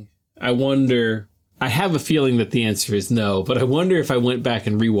interesting. I wonder, I have a feeling that the answer is no, but I wonder if I went back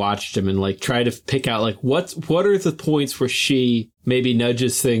and rewatched him and, like, try to pick out, like, what are the points where she maybe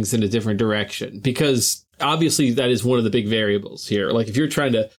nudges things in a different direction? Because obviously that is one of the big variables here. Like, if you're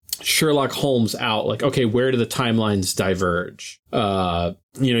trying to Sherlock Holmes out, like, okay, where do the timelines diverge?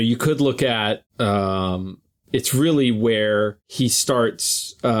 You know, you could look at, it's really where he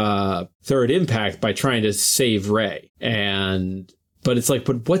starts Third Impact by trying to save Rey. But it's like,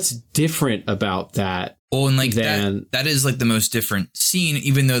 but what's different about that? Well, and, like, that is, like, the most different scene,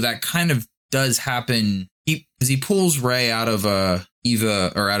 even though that kind of does happen. Because he pulls Rey out of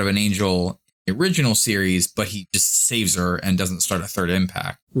Eva or out of an Angel original series, but he just saves her and doesn't start a Third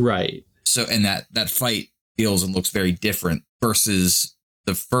Impact. Right. So, and that fight feels and looks very different versus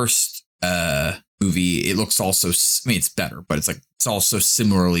the first movie. It looks also, I mean, it's better, but it's also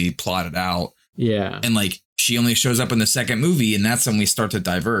similarly plotted out. Yeah. And, like, she only shows up in the second movie, and that's when we start to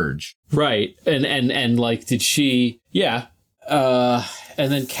diverge. Right. And like, did she? Yeah. And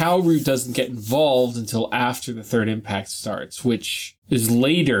then Kalru doesn't get involved until after the Third Impact starts, which is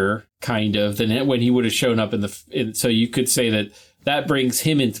later, kind of, than when he would have shown up so you could say that brings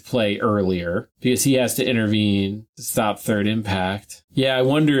him into play earlier because he has to intervene to stop Third Impact. Yeah, I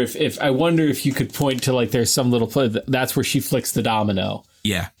wonder if you could point to, like, there's some little play that's where she flicks the domino.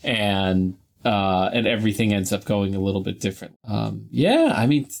 Yeah. And everything ends up going a little bit different. Yeah, I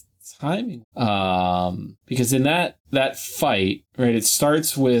mean, timing. Because in that fight, right, it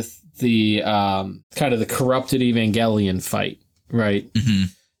starts with the kind of the corrupted Evangelion fight, right? Mm-hmm.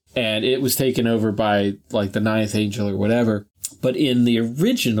 And it was taken over by, like, the Ninth Angel or whatever. But in the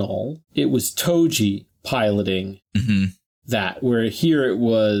original, it was Toji piloting that, where here it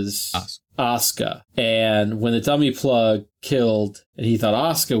was Asuka. And when the dummy plug killed and he thought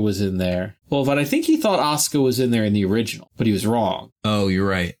Asuka was in there. Well, but I think he thought Asuka was in there in the original, but he was wrong. Oh, you're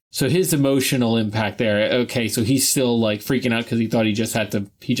right. So his emotional impact there. Okay, so he's still, like, freaking out because he thought he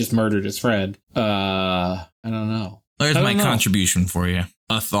just murdered his friend. I don't know. There's my contribution for you.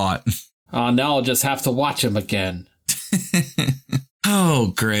 A thought. Now I'll just have to watch him again.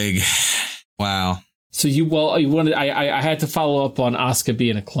 Oh, Greg. Wow. So you wanted, I had to follow up on Asuka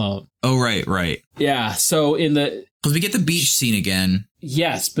being a clone. Oh, right. Yeah. So because we get the beach scene again.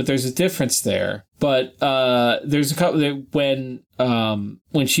 Yes, but there's a difference there. But there's a couple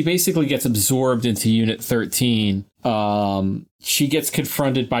when she basically gets absorbed into Unit 13, she gets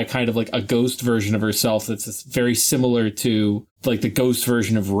confronted by kind of like a ghost version of herself that's very similar to, like, the ghost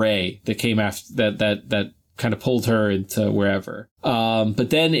version of Rey that came after that kind of pulled her into wherever. But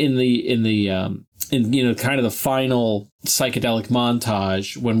then in you know, kind of the final psychedelic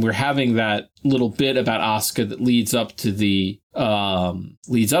montage, when we're having that little bit about Asuka that leads up to the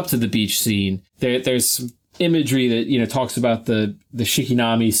beach scene, there's some imagery that, you know, talks about the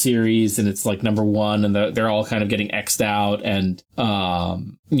Shikinami series, and it's like number 1, and they're all kind of getting X'd out, and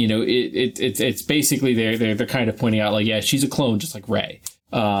you know, it's basically they're kind of pointing out, like, yeah, she's a clone just like Rey.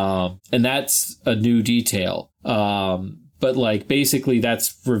 And that's a new detail. But, like, basically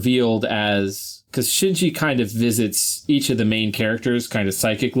that's revealed as, because Shinji kind of visits each of the main characters kind of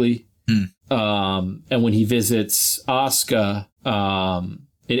psychically. And when he visits Asuka,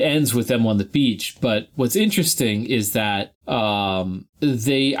 it ends with them on the beach. But what's interesting is that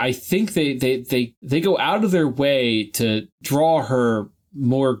I think they go out of their way to draw her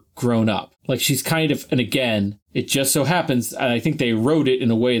more grown up. Like she's kind of, and again, it just so happens, and I think they wrote it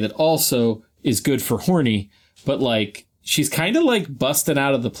in a way that also is good for horny, but like she's kind of like busting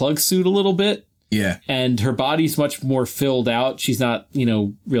out of the plug suit a little bit. Yeah. And her body's much more filled out. She's not,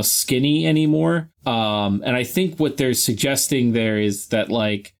 real skinny anymore. And I think what they're suggesting there is that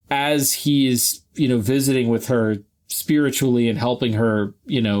like, as he is, visiting with her spiritually and helping her,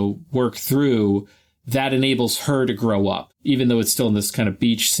 work through, that enables her to grow up, even though it's still in this kind of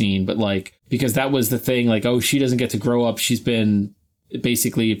beach scene. But like, because that was the thing, like, oh, she doesn't get to grow up. She's been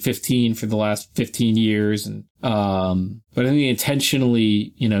basically 15 for the last 15 years. And, but I think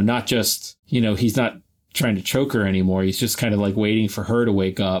intentionally, not just, he's not trying to choke her anymore. He's just kind of like waiting for her to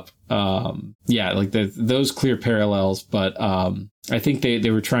wake up. Like those clear parallels. But, I think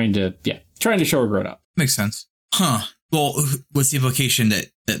they were trying to show her grown up. Makes sense. Huh. Well, what's the implication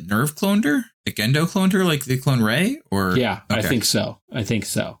that Nerve cloned her? That Gendo cloned her like they cloned Rey? Or yeah, okay. I think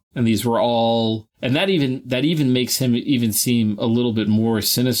so. And these were all, and that even makes him even seem a little bit more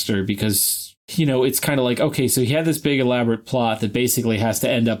sinister because, it's kind of like, okay, so he had this big elaborate plot that basically has to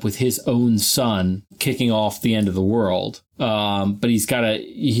end up with his own son kicking off the end of the world. But he's got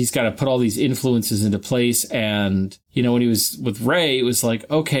to put all these influences into place. And, when he was with Rey, it was like,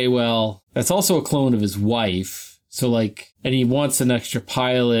 okay, well, that's also a clone of his wife. So like, and he wants an extra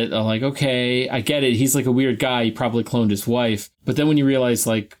pilot. I'm like, okay, I get it. He's like a weird guy. He probably cloned his wife. But then when you realize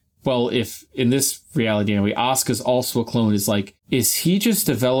like, well, if in this reality anyway, Asuka's also a clone, is like, is he just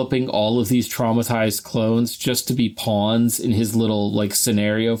developing all of these traumatized clones just to be pawns in his little like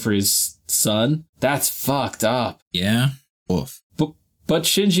scenario for his son? That's fucked up. Yeah. Oof. But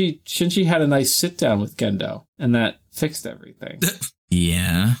Shinji had a nice sit down with Gendo, and that fixed everything.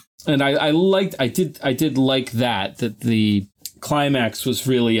 Yeah. And I did like that the climax was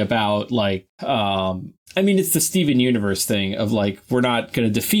really about like, it's the Steven Universe thing of like, we're not going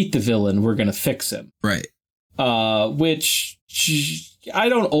to defeat the villain, we're going to fix him. Right. Which I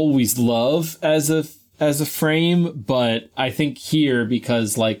don't always love as a frame, but I think here,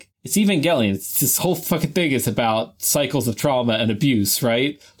 because like, it's Evangelion, it's this whole fucking thing is about cycles of trauma and abuse,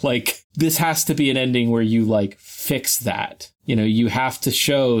 right? Like, this has to be an ending where you like fix that. You have to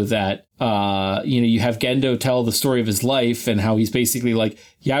show that, you have Gendo tell the story of his life and how he's basically like,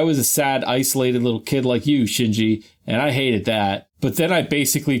 yeah, I was a sad, isolated little kid like you, Shinji, and I hated that. But then I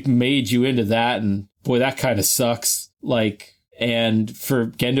basically made you into that, and boy, that kind of sucks. Like, and for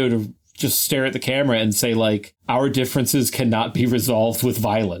Gendo to just stare at the camera and say like, our differences cannot be resolved with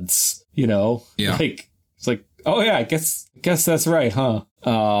violence, Yeah. Like, it's like, oh yeah, I guess that's right, huh?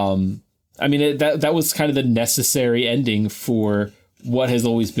 That was kind of the necessary ending for what has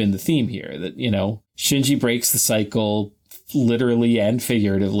always been the theme here, that, Shinji breaks the cycle literally and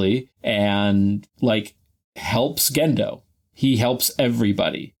figuratively and like helps Gendo. He helps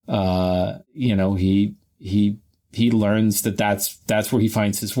everybody. He learns that that's where he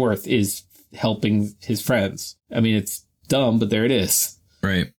finds his worth, is helping his friends. It's dumb, but there it is.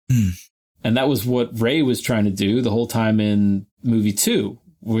 Right. And that was what Rey was trying to do the whole time in movie 2.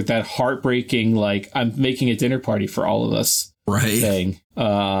 With that heartbreaking, like, I'm making a dinner party for all of us, right? Thing,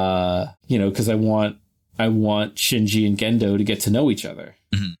 because I want Shinji and Gendo to get to know each other.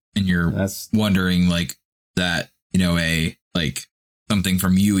 Mm-hmm. And you're wondering like that, a like something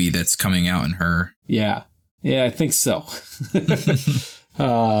from Yui that's coming out in her. Yeah, I think so.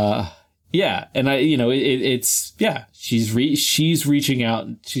 Yeah, and she's reaching out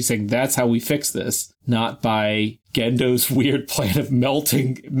and she's saying that's how we fix this, not by Gendo's weird plan of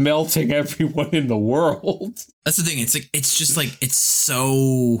melting everyone in the world. That's the thing. It's like, it's just like, it's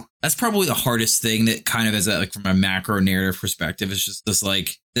so, that's probably the hardest thing that kind of is that, like, from a macro narrative perspective, it's just this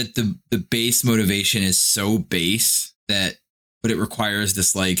like that the base motivation is so base that, but it requires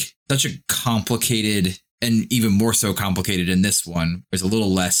this like such a complicated, and even more so complicated in this one. There's a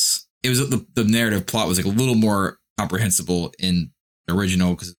little less. It was the narrative plot was like a little more comprehensible in the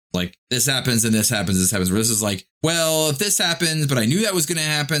original, because like this happens and this happens, this happens. Where this is like, well, if this happens, but I knew that was going to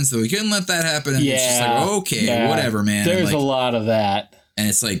happen, so we couldn't let that happen. And it's just like, okay, whatever, man. There's like, a lot of that, and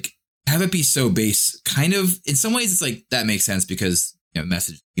it's like, have it be so base. Kind of in some ways, it's like that makes sense because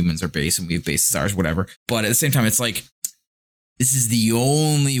message humans are base and we have base stars, whatever. But at the same time, it's like, this is the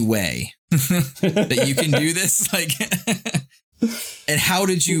only way that you can do this, like. And how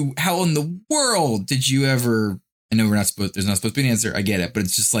in the world did you ever, I know there's not supposed to be an answer. I get it. But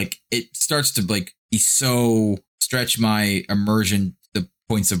it's just like, it starts to like be so stretch my immersion to the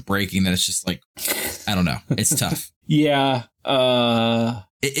points of breaking that it's just like, I don't know. It's tough. Yeah.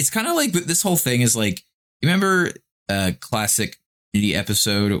 it's kind of like this whole thing is like, you remember a classic Community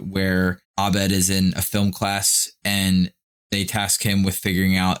episode where Abed is in a film class and they task him with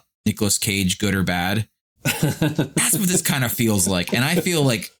figuring out Nicolas Cage, good or bad? That's what this kind of feels like. And I feel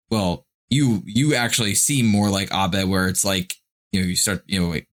like, well, you actually seem more like Abed, where it's like, you start,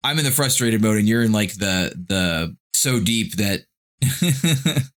 like, I'm in the frustrated mode and you're in like the so deep that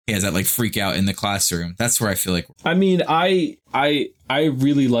he has that like freak out in the classroom. That's where I feel like. I mean, I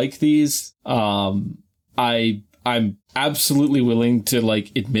really like these. I'm absolutely willing to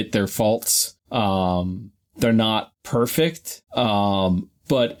like admit their faults. They're not perfect.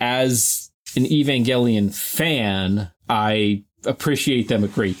 But as an Evangelion fan, I appreciate them a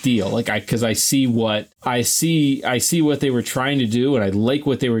great deal. Like because I see what they were trying to do, and I like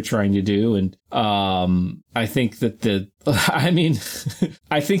what they were trying to do. And I think that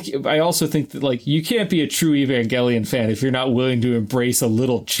I also think that like you can't be a true Evangelion fan if you're not willing to embrace a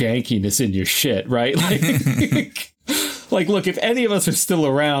little jankiness in your shit, right? Like, look, if any of us are still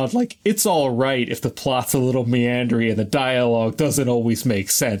around, like, it's all right if the plot's a little meandering and the dialogue doesn't always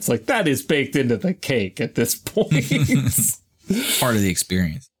make sense. Like, that is baked into the cake at this point. Part of the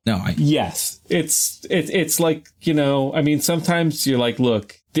experience. Yes, it's like, I mean, sometimes you're like,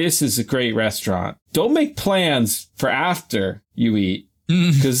 look, this is a great restaurant. Don't make plans for after you eat,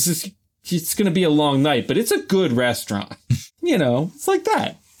 because it's going to be a long night, but it's a good restaurant. It's like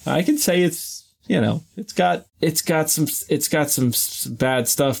that. I can say it's, it's got some bad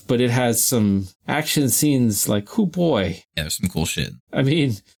stuff, but it has some action scenes like, oh boy. Yeah, there's some cool shit. I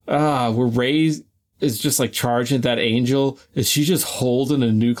mean, we're raised is just like charging that angel. Is she just holding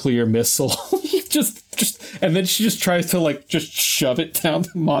a nuclear missile? And then she just tries to like just shove it down the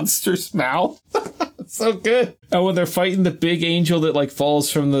monster's mouth. It's so good. And when they're fighting the big angel that like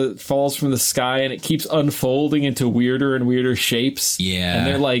falls from the sky, and it keeps unfolding into weirder and weirder shapes. Yeah. And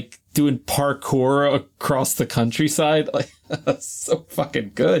they're like doing parkour across the countryside. Like, that's so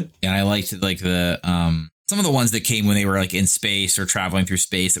fucking good. And I liked like the some of the ones that came when they were like in space or traveling through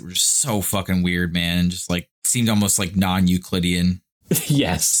space that were just so fucking weird, man, and just like seemed almost like non-Euclidean.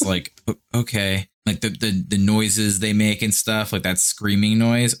 Yes. It's like, okay. Like the noises they make and stuff, like that screaming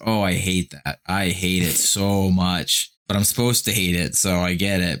noise. Oh, I hate that. I hate it so much. But I'm supposed to hate it, so I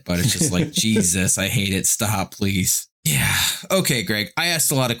get it. But it's just like, Jesus, I hate it. Stop, please. Yeah. Okay, Greg. I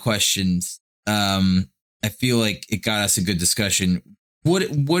asked a lot of questions. I feel like it got us a good discussion.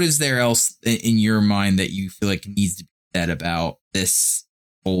 What is there else in your mind that you feel like needs to be said about this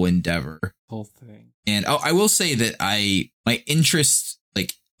whole endeavor? Whole thing. And I will say that my interest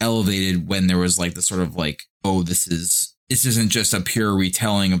like elevated when there was like the sort of like, oh, this isn't just a pure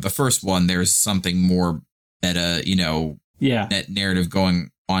retelling of the first one. There's something more meta, net narrative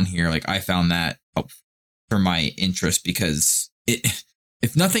going on here. Like I found that helpful for my interest because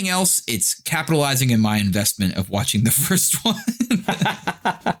if nothing else, it's capitalizing in my investment of watching the first one.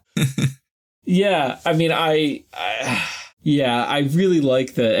 Yeah, I mean, I really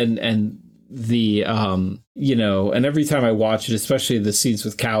like that, and the and every time I watch it, especially the scenes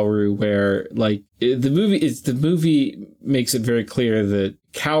with Kaoru, where like the movie makes it very clear that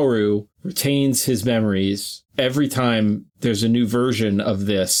Kaoru retains his memories every time there's a new version of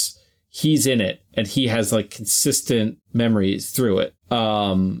this. He's in it, and he has like consistent memories through it.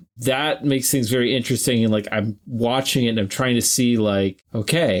 That makes things very interesting. And like, I'm watching it and I'm trying to see like,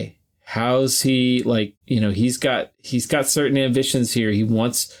 okay, how's he like, he's got certain ambitions here. He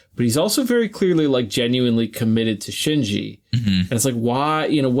wants, but he's also very clearly like genuinely committed to Shinji. Mm-hmm. And it's like, why,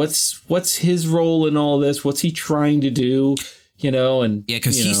 what's his role in all this? What's he trying to do? And yeah,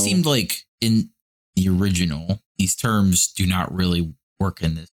 because he seemed like in the original, these terms do not really work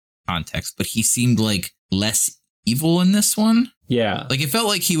in this context, but he seemed like less evil in this one. Yeah. Like it felt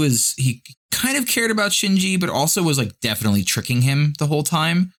like he kind of cared about Shinji, but also was like definitely tricking him the whole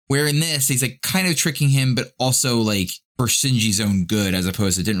time. Where in this, he's like kind of tricking him, but also like for Shinji's own good, as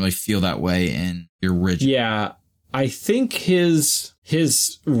opposed to it didn't really feel that way in the original. Yeah. I think his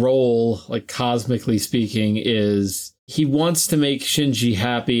role, like cosmically speaking, is he wants to make Shinji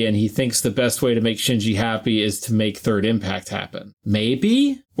happy, and he thinks the best way to make Shinji happy is to make Third Impact happen.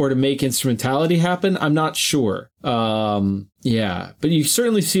 Maybe? Or to make Instrumentality happen? I'm not sure. Yeah. But you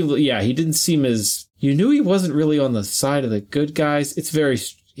certainly see, he didn't seem as... You knew he wasn't really on the side of the good guys. It's very...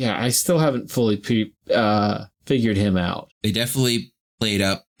 Yeah, I still haven't fully figured him out. They definitely played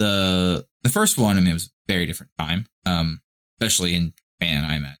up the first one. I mean, it was a very different time, especially in Japan,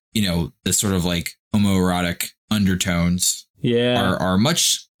 I imagine. The sort of like homoerotic undertones are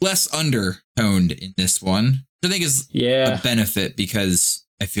much less undertoned in this one. I think is a benefit, because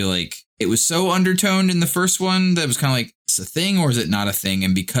I feel like it was so undertoned in the first one that it was kind of like this a thing or is it not a thing?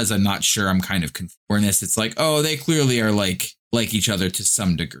 And because I'm not sure, I'm kind of confused. Or in this, it's like, oh, they clearly are like each other to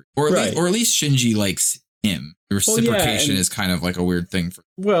some degree, or at least Shinji likes him. The reciprocation is kind of like a weird thing for.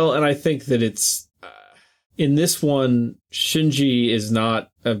 Well, and I think that it's in this one, Shinji is not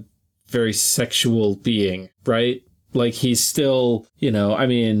a very sexual being, right? Like he's still,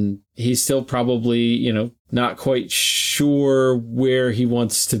 he's still probably, not quite sure where he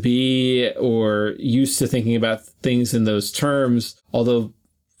wants to be or used to thinking about things in those terms, although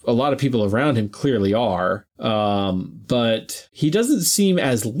a lot of people around him clearly are. But he doesn't seem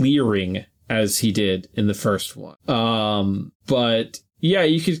as leering as he did in the first one. But yeah,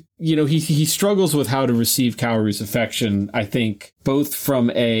 you could, he struggles with how to receive Kaoru's affection, I think, both from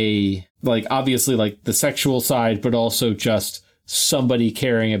obviously the sexual side, but also just somebody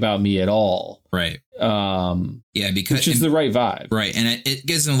caring about me at all. Right. Because which is the right vibe. Right. And it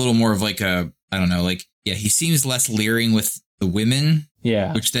gives him a little more of he seems less leering with the women.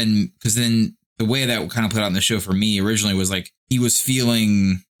 Yeah. Which because then the way that kind of played out in the show for me originally was he was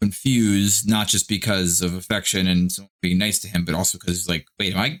feeling confused, not just because of affection and being nice to him, but also because he's like,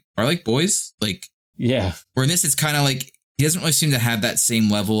 wait, are boys? Yeah. Or in this, it's kind of he doesn't really seem to have that same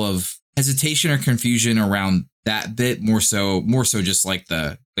level of hesitation or confusion around that bit. More so just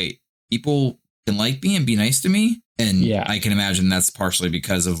people can like me and be nice to me. And yeah. I can imagine that's partially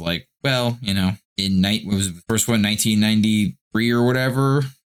because of in was the first one, 1993 or whatever,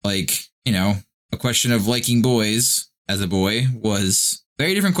 a question of liking boys as a boy was a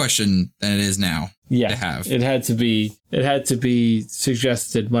very different question than it is now. Yeah, to have. It had to be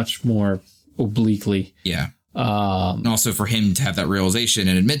suggested much more obliquely. Yeah. And also for him to have that realization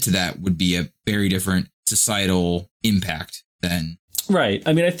and admit to that would be a very different societal impact than. Right.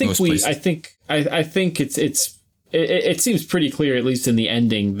 I mean, I think I think it seems pretty clear, at least in the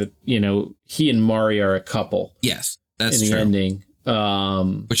ending, that, he and Mari are a couple. Yes, that's true. In the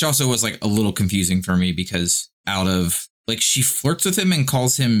ending. Which also was a little confusing for me because she flirts with him and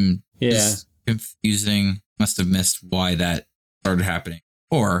calls him confusing. Must have missed why that started happening.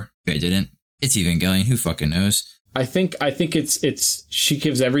 Or I didn't. It's Evangelion. Who fucking knows? I think it's she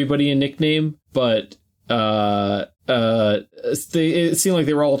gives everybody a nickname, but it seemed like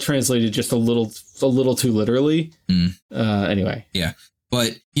they were all translated just a little too literally. Anyway. Yeah.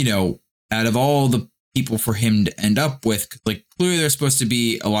 But, out of all the people for him to end up with, clearly there's supposed to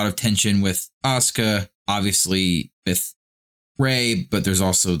be a lot of tension with Asuka, obviously with Rei, but there's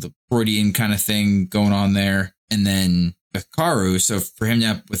also the Freudian kind of thing going on there. And then with Kaoru. So for him to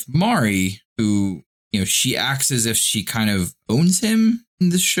end up with Mari, who, she acts as if she kind of owns him in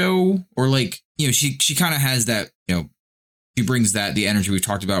the show, or she kind of has that, she brings the energy we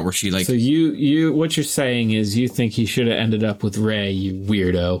talked about where she So you what you're saying is you think he should have ended up with Rei, you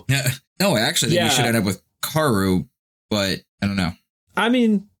weirdo. No, I actually think he should end up with Kaoru, but I don't know. I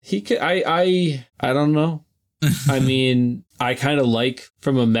mean, he could, I don't know. I mean, I kind of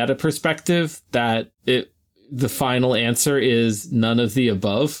from a meta perspective that the final answer is none of the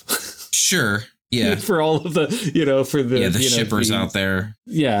above. Sure. Yeah. For all of the, for the shippers out there.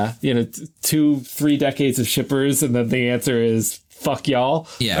 Yeah. 2-3 decades of shippers. And then the answer is fuck y'all.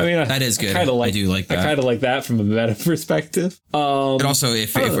 Yeah. I mean, that is good. I do like that. I kind of like that from a meta perspective. But also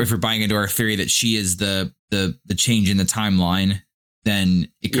if we're buying into our theory that she is the change in the timeline, then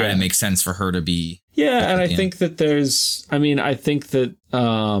it kind of makes sense for her to be. Yeah. And I think that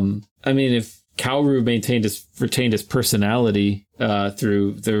if Kaoru retained his personality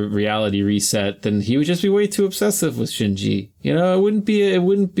through the reality reset, then he would just be way too obsessive with Shinji. It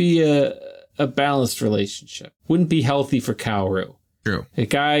wouldn't be a balanced relationship. Wouldn't be healthy for Kaoru. True. A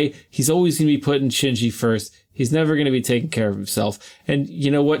guy, he's always going to be putting Shinji first. He's never going to be taking care of himself. And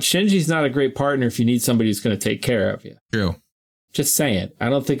you know what? Shinji's not a great partner if you need somebody who's going to take care of you. True. Just saying. I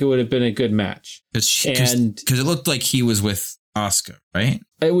don't think it would have been a good match. Because it looked like he was with Asuka, right?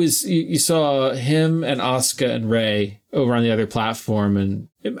 It was, you saw him and Asuka and Rei over on the other platform, and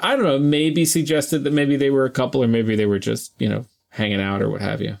I don't know, maybe suggested that maybe they were a couple, or maybe they were just, hanging out or what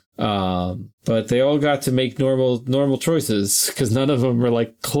have you. But they all got to make normal choices because none of them were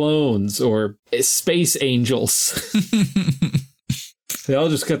clones or space angels. They all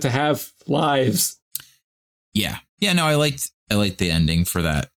just got to have lives. Yeah. Yeah, no, I liked the ending for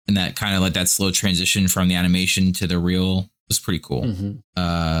that. And that kind of that slow transition from the animation to the real was pretty cool.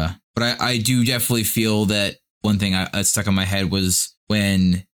 Mm-hmm. But I do definitely feel that one thing that stuck in my head was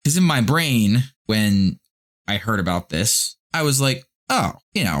because in my brain, when I heard about this, I was like, oh,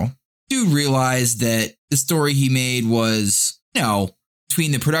 dude realized that the story he made was,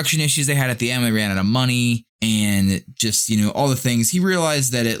 between the production issues they had at the end, they ran out of money and just, all the things. He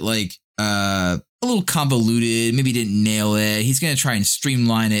realized that it a little convoluted, maybe didn't nail it. He's going to try and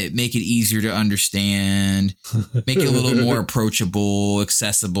streamline it, make it easier to understand, make it a little more approachable,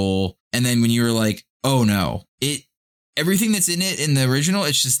 accessible. And then when you were like, oh no, everything that's in it in the original,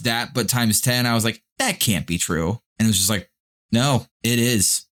 it's just that, but times 10. I was like, that can't be true. And it was just like, no, it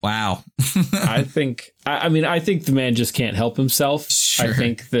is. Wow. I think the man just can't help himself. Sure. I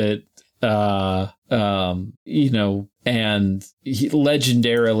think that, and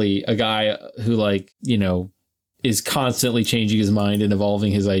legendarily a guy who is constantly changing his mind and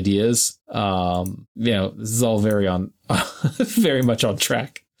evolving his ideas. This is all very much on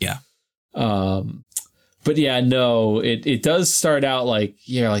track. Yeah. But yeah, no, it does start out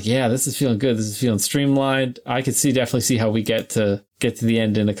this is feeling good. This is feeling streamlined. I could definitely see how we get to the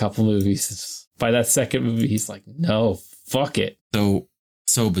end in a couple movies. By that second movie, he's like, no, fuck it. So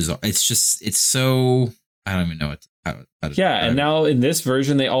bizarre. It's so, I don't even know how to yeah. And now in this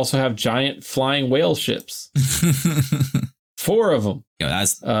version, they also have giant flying whale ships. 4 of them. Yeah,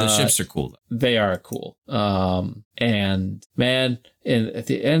 the ships are cool, though. They are cool. And man, at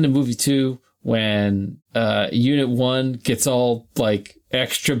the end of movie 2, when Unit 1 gets all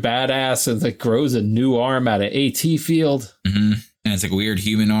extra badass and grows a new arm out of AT field. Mm-hmm. And it's a weird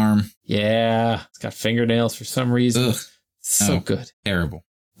human arm. Yeah. It's got fingernails for some reason. Ugh. So good. Terrible.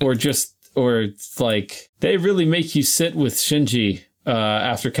 Or it's they really make you sit with Shinji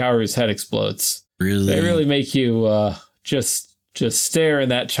after Kaoru's head explodes. Really? They really make you just stare in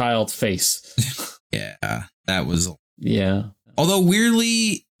that child's face. Yeah. That was. Yeah. Although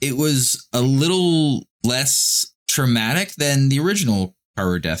weirdly, it was a little less traumatic than the original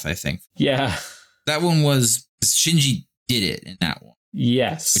Kaoru death, I think. Yeah. That one was Shinji did it in that one.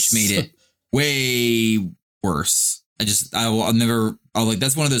 Yes. Which made it way worse. That's one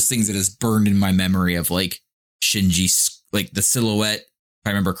of those things that is burned in my memory of Shinji's, the silhouette, if I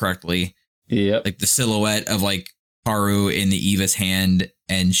remember correctly. Yeah. The silhouette of Kaoru in the Eva's hand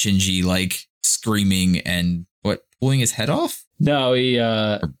and Shinji screaming and pulling his head off? No, he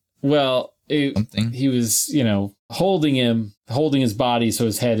something. He was, holding his body so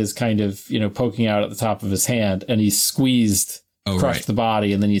his head is kind of, poking out at the top of his hand, and he squeezed, crushed the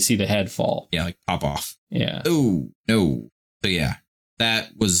body, and then you see the head fall. Yeah, pop off. Yeah. Oh, no. So yeah,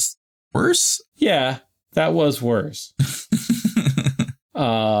 that was worse? Yeah, that was worse.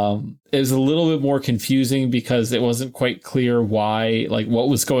 It was a little bit more confusing because it wasn't quite clear why, what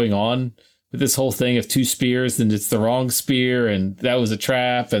was going on with this whole thing of 2 spears, and it's the wrong spear, and that was a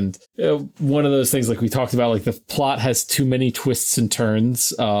trap. And one of those things, we talked about, the plot has too many twists and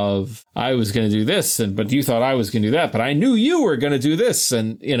turns of, I was going to do this, but you thought I was going to do that, but I knew you were going to do this.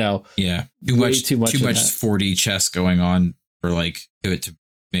 And, yeah, too much 4D chess going on for it to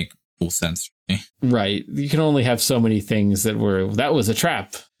make full sense. Right. You can only have so many things that was a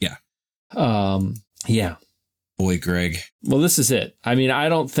trap. Yeah. Yeah. Boy, Greg. Well, this is it. I mean, I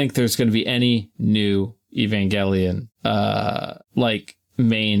don't think there's going to be any new Evangelion,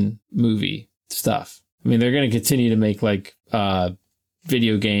 main movie stuff. I mean, they're going to continue to make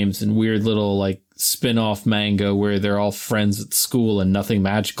video games and weird little spin-off manga where they're all friends at school and nothing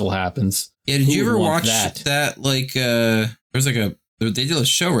magical happens. Yeah, did you ever watch that? There's they did a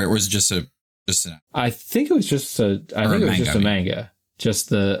show, right? Or was it just an? I think it was just a manga.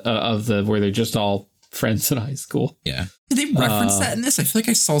 Just where they're just all friends in high school. Yeah. Did they reference that in this? I feel like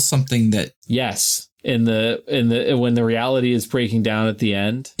I saw something that. Yes. In the when the reality is breaking down at the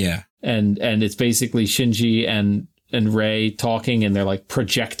end. Yeah. And it's basically Shinji and Rei talking, and they're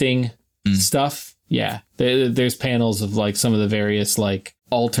projecting stuff. Yeah. There's panels of some of the various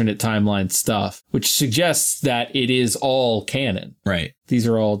alternate timeline stuff, which suggests that it is all canon. Right. These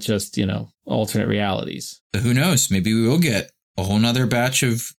are all just, alternate realities. So who knows? Maybe we will get a whole nother batch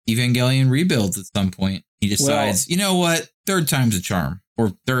of Evangelion rebuilds at some point. He decides, you know what? 3rd time's a charm, or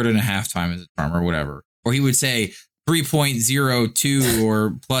 3rd and a half time is a charm, or whatever. Or he would say 3.02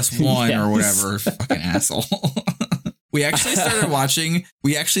 or plus 1 yes. or whatever. Fucking asshole. We actually started watching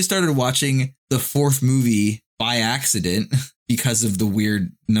the 4th movie by accident because of the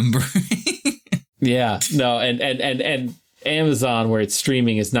weird numbering. Yeah, no, and Amazon, where it's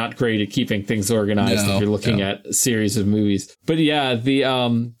streaming, is not great at keeping things organized if you're looking at a series of movies. But yeah,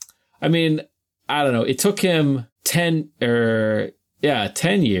 I mean, I don't know. It took him 10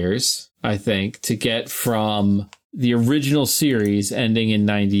 years, I think, to get from the original series ending in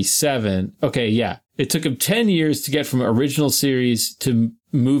 97. Okay, yeah. It took him 10 years to get from original series to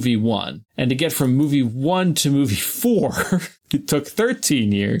movie 1. And to get from movie 1 to movie 4, it took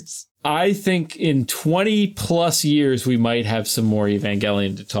 13 years. I think in 20 plus years, we might have some more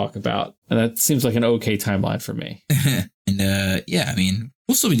Evangelion to talk about. And that seems like an okay timeline for me. And yeah, I mean,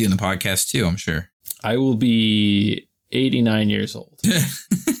 We'll still be doing the podcast too, I'm sure. I will be 89 years old.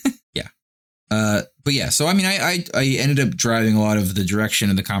 Yeah. But yeah, so I mean, I ended up driving a lot of the direction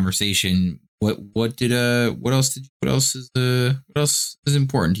of the conversation. What else is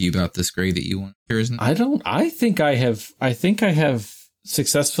important to you about this, Greg, that you want to share? I think I have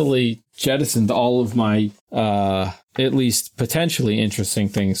successfully jettisoned all of my at least potentially interesting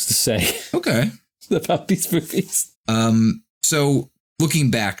things to say. Okay. About these movies. So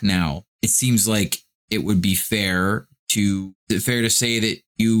looking back now, it seems like it would be fair to say that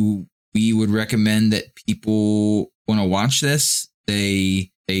we would recommend that people want to watch this.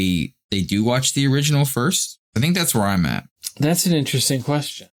 They do watch the original first. I think that's where I'm at. That's an interesting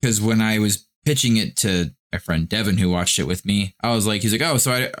question. Because when I was pitching it to my friend Devin, who watched it with me, I was like, he's like, oh,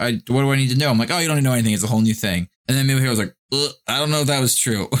 so I what do I need to know? I'm like, oh, you don't need to know anything. It's a whole new thing. And then maybe I was like, I don't know if that was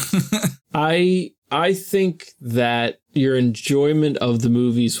true. I think that your enjoyment of the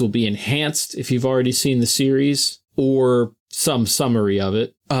movies will be enhanced if you've already seen the series or some summary of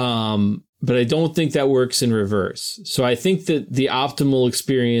it. But I don't think that works in reverse. So I think that the optimal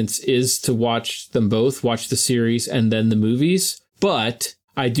experience is to watch them both, watch the series and then the movies. But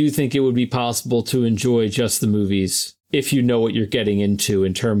I do think it would be possible to enjoy just the movies if you know what you're getting into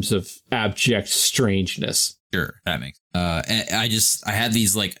in terms of abject strangeness. Sure, that makes. And I had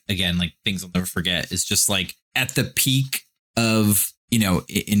these things I'll never forget. Is just like at the peak of,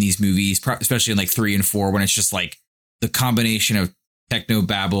 in these movies, especially in like 3 and 4, when it's just like the combination of techno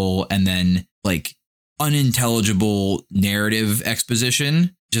babble and then like unintelligible narrative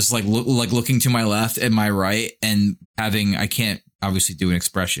exposition, just like looking to my left and my right and having, I can't obviously do an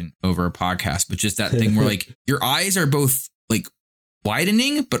expression over a podcast, but just that thing where like your eyes are both like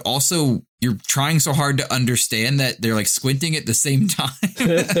widening, but also you're trying so hard to understand that they're like squinting at the same time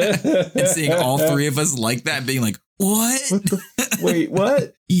and seeing all three of us like that, being like, what? Wait,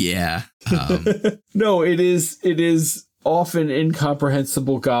 what? Yeah. No, it is often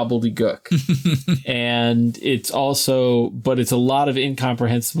incomprehensible gobbledygook. And it's a lot of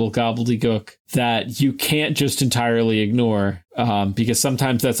incomprehensible gobbledygook that you can't just entirely ignore, because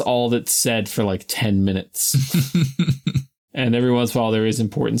sometimes that's all that's said for like 10 minutes. And every once in a while there is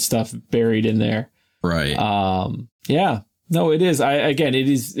important stuff buried in there. Right. Yeah. No, it is.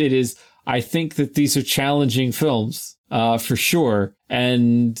 It is. I think that these are challenging films, for sure.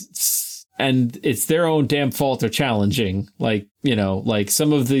 And it's their own damn fault they're challenging. Like, like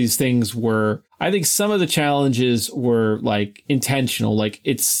some of these things I think some of the challenges were like intentional. Like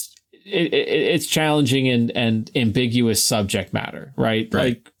it's challenging and ambiguous subject matter, right?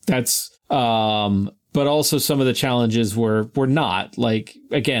 Like that's, but also some of the challenges were not, like,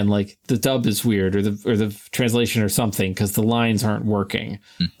 again, like the dub is weird or the translation or something because the lines aren't working.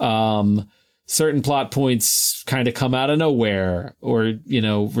 Certain plot points kind of come out of nowhere or,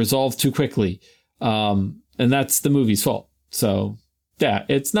 resolve too quickly. And that's the movie's fault. So, yeah,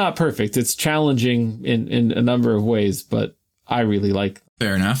 it's not perfect. It's challenging in a number of ways, but I really like them.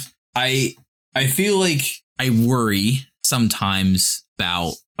 Fair enough. I feel like I worry sometimes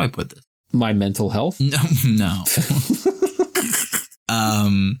about, how do I put this? My mental health? No.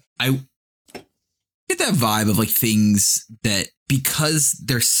 I get that vibe of like things that because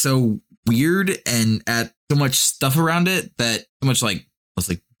they're so weird and add so much stuff around it, that so much like was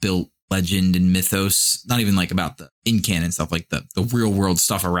like built legend and mythos, not even like about the in-canon stuff, like the real world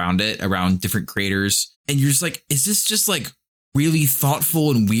stuff around it, around different creators. And you're just like, is this just like really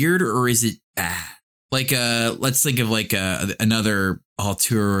thoughtful and weird, or is it bad? Like, let's think of like another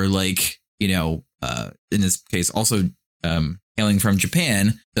auteur, like, in this case, also hailing from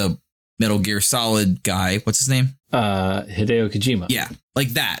Japan, the Metal Gear Solid guy. What's his name? Hideo Kojima. Yeah, like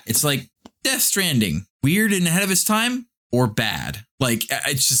that. It's like Death Stranding, weird and ahead of its time, or bad. Like,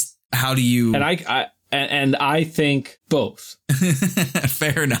 it's just, how do you? And I think both.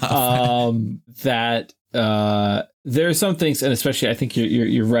 Fair enough. That there are some things, and especially I think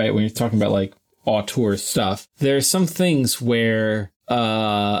you're right when you're talking about like auteur stuff. There are some things where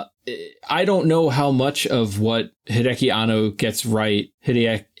I don't know how much of what Hideaki Anno gets right.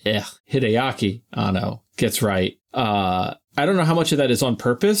 Hideaki Anno gets right. I don't know how much of that is on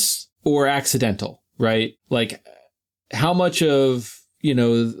purpose or accidental, right? Like how much of,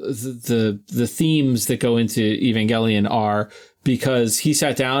 the themes that go into Evangelion are because he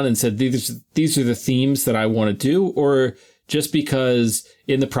sat down and said, these are the themes that I want to do, or just because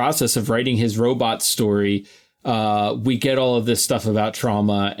in the process of writing his robot story, we get all of this stuff about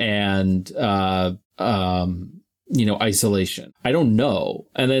trauma and, isolation. I don't know.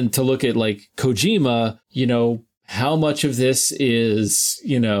 And then to look at like Kojima, how much of this is,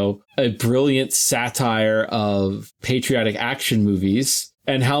 a brilliant satire of patriotic action movies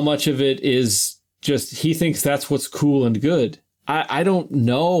And how much of it is just he thinks that's what's cool and good. I don't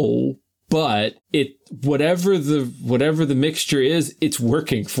know, but whatever the mixture is, it's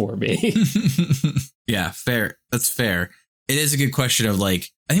working for me. Yeah, fair. That's fair. It is a good question of like,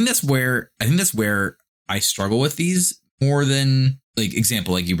 I think that's where I struggle with these more than like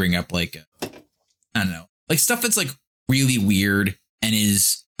example, like you bring up like, I don't know, like stuff that's like really weird and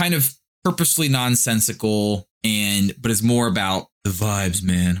is kind of purposely nonsensical but it's more about the vibes,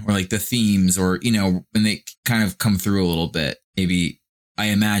 man, or like the themes, or, you know, when they kind of come through a little bit. Maybe I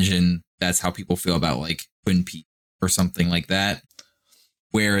imagine that's how people feel about like Twin Peaks or something like that.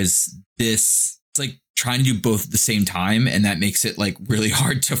 Whereas this, it's like trying to do both at the same time. And that makes it like really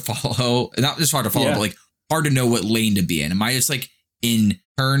hard to follow. Not just hard to follow, but like hard to know what lane to be in. Am I just like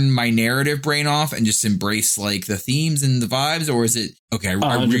turn my narrative brain off and just embrace like the themes and the vibes? Or is it, okay,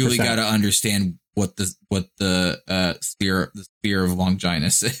 I really got to understand what the sphere of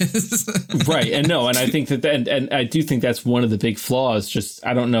Longinus is. Right. And I think that and I do think that's one of the big flaws. Just,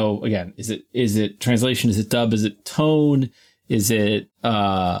 I don't know, again, is it translation? Is it dub? Is it tone? Is it,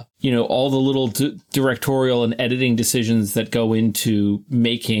 all the little directorial and editing decisions that go into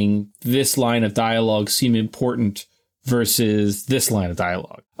making this line of dialogue seem important versus this line of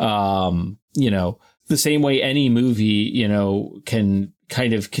dialogue? The same way any movie, can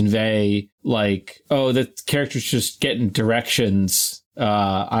kind of convey like, oh, the character's just getting directions.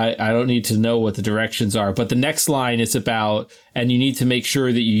 I don't need to know what the directions are, but the next line is about, and you need to make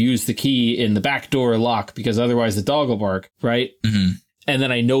sure that you use the key in the back door lock because otherwise the dog will bark, right? Mm-hmm. And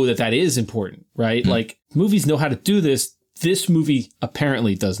then I know that is important, right? Mm-hmm. Like, movies know how to do this. This movie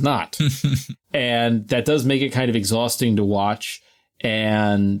apparently does not. And that does make it kind of exhausting to watch.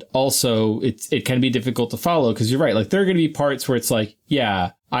 And also it can be difficult to follow because you're right. Like, there are going to be parts where it's like,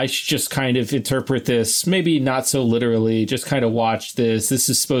 yeah, I should just kind of interpret this, maybe not so literally, just kind of watch this. This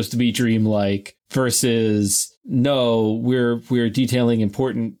is supposed to be dreamlike versus no, we're detailing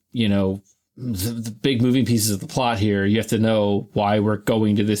important, the big moving pieces of the plot here. You have to know why we're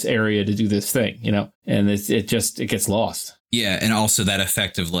going to this area to do this thing, and it gets lost. Yeah. And also that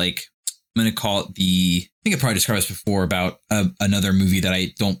effect of like, I'm going to call it I think I probably described this before about another movie that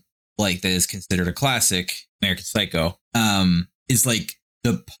I don't like that is considered a classic, American Psycho, is like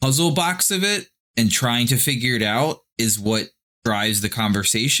the puzzle box of it and trying to figure it out is what drives the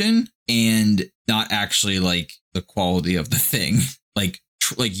conversation and not actually like the quality of the thing. Like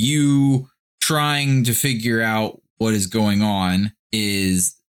you trying to figure out what is going on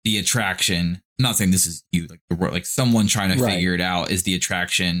is the attraction. I'm not saying this is you, like someone trying to figure it out is the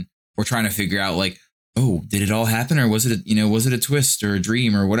attraction. We're trying to figure out like, oh, did it all happen? Or was it a twist or a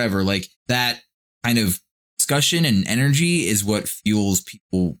dream or whatever? Like that kind of discussion and energy is what fuels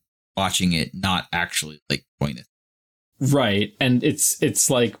people watching it, not actually like enjoying it. Right. And it's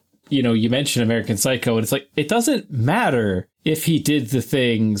like, you mentioned American Psycho and it's like, it doesn't matter if he did the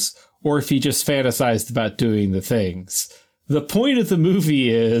things or if he just fantasized about doing the things. The point of the movie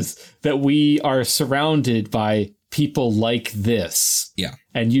is that we are surrounded by people like this. Yeah.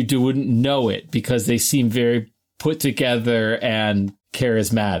 And you wouldn't know it because they seem very put together and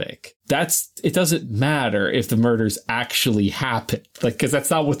charismatic. It doesn't matter if the murders actually happened, like, because that's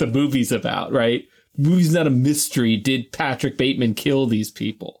not what the movie's about, right? The movie's not a mystery. Did Patrick Bateman kill these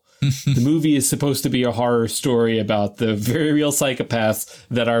people? The movie is supposed to be a horror story about the very real psychopaths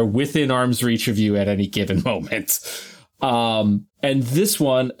that are within arm's reach of you at any given moment. And this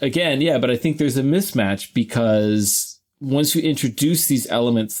one, again, yeah, but I think there's a mismatch because once you introduce these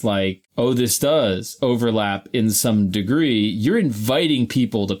elements like, oh, this does overlap in some degree, you're inviting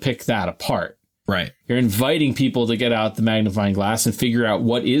people to pick that apart. Right. You're inviting people to get out the magnifying glass and figure out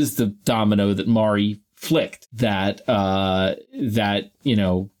what is the domino that Mari flicked that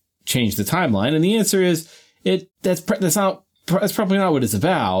changed the timeline. And the answer is that's probably not what it's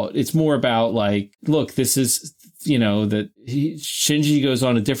about. It's more about like, look, this is, that Shinji goes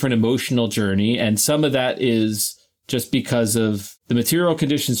on a different emotional journey. And some of that is just because of the material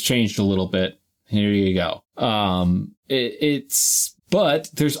conditions changed a little bit. Here you go. But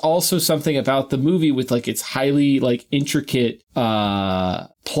there's also something about the movie with like its highly like intricate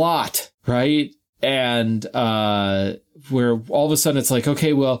plot, right? And where all of a sudden it's like,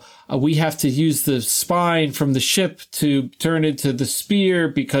 okay, well, we have to use the spine from the ship to turn into the spear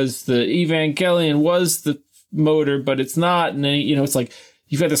because the Evangelion was the motor, but it's not. And then, it's like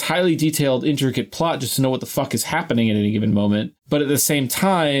you've got this highly detailed, intricate plot just to know what the fuck is happening at any given moment. But at the same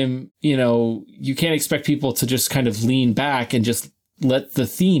time, you can't expect people to just kind of lean back and just let the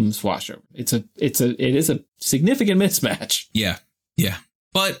themes wash over. It is a significant mismatch. Yeah.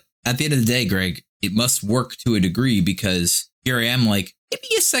 But at the end of the day, Greg, it must work to a degree because here I am like,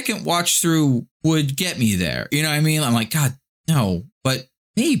 maybe a second watch through would get me there. You know what I mean? I'm like, God, no, but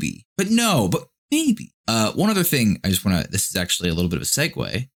maybe, but no, but maybe. One other thing I just want to, this is actually a little bit of a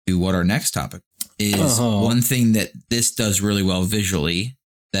segue to what our next topic is. One thing that this does really well visually,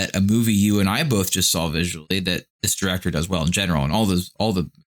 that a movie you and I both just saw visually, that this director does well in general, and all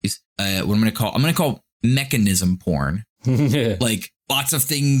the movies, what I'm going to call mechanism porn. Like lots of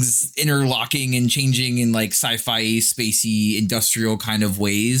things interlocking and changing in like sci-fi, spacey, industrial kind of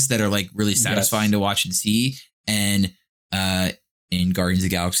ways that are like really satisfying to watch and see. And in Guardians of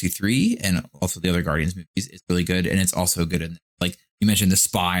the Galaxy 3 and also the other Guardians movies, it's really good. And it's also good in, like you mentioned, the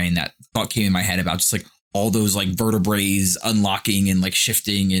spine. That thought came in my head about just like all those like vertebrae unlocking and like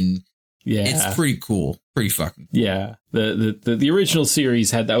shifting, and it's pretty cool. Pretty fucking cool. Yeah. The original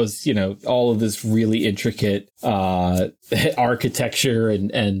series had, that was, you know, all of this really intricate architecture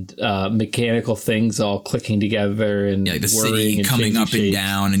and mechanical things all clicking together, and like the city coming up and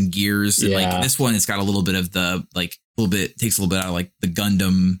down and gears. And Yeah. like this one, it's got a little bit of the like takes a little bit out of like the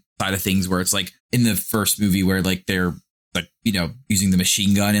Gundam side of things, where it's like in the first movie where like they're like, you know, using the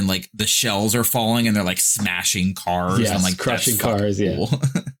machine gun and like the shells are falling and they're like smashing cars and like crushing cars. Cool.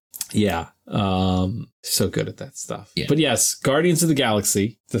 Yeah. So good at that stuff. Yeah. But yes, Guardians of the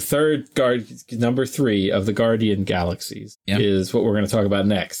Galaxy, the third number 3 of the Guardian Galaxies is what we're going to talk about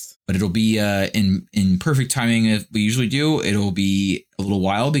next. But it'll be in perfect timing as we usually do. It'll be a little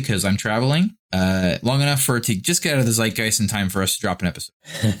while because I'm traveling long enough for it to just get out of the zeitgeist in time for us to drop an episode.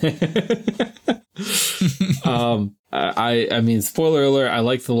 I mean, spoiler alert, I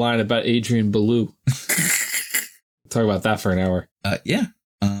like the line about Adrian Belew. Talk about that for an hour.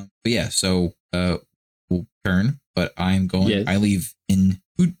 But yeah, so we'll turn, but I'm going, I leave in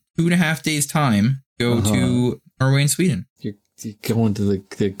 2.5 days time, go to Norway and Sweden. You're going to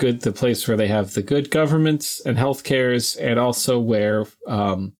the place where they have the good governments and health cares, and also where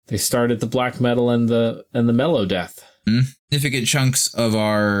they started the black metal and the mellow death. Significant chunks of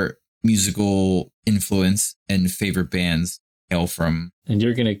our musical influence and favorite bands hail from. And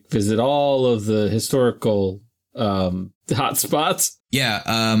you're going to visit all of the historical hot spots. Yeah.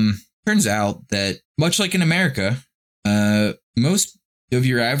 Turns out that much like in America, most of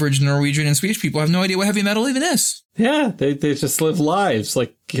your average Norwegian and Swedish people have no idea what heavy metal even is. Yeah, they just live lives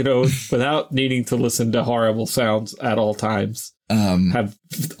like, you know, without needing to listen to horrible sounds at all times. Have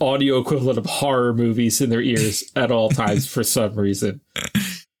audio equivalent of horror movies in their ears at all times for some reason.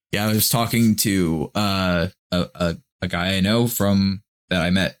 Yeah, I was talking to a guy I know that I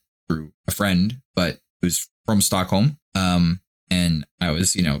met through a friend, but who's from Stockholm. And I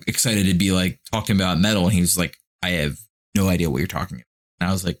was, you know, excited to be like talking about metal. And he was like, I have no idea what you're talking about. And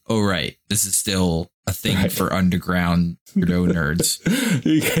I was like, oh, right. This is still a thing for underground weirdo nerds.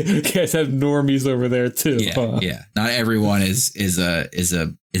 You guys have normies over there, too. Yeah. Yeah. Not everyone is a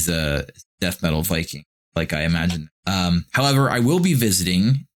death metal Viking, like I imagine. However, I will be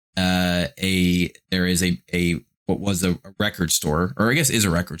visiting there is a what was a record store, or I guess is a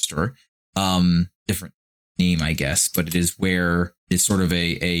record store. Different name, I guess, but it is where it's sort of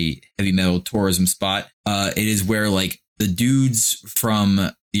a heavy metal tourism spot. It is where like the dudes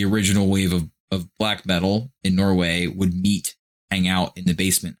from the original wave of black metal in Norway would meet, hang out in the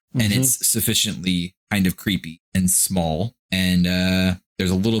basement. And it's sufficiently kind of creepy and small. And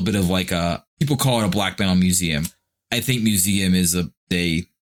there's a little bit of like people call it a black metal museum. I think museum is a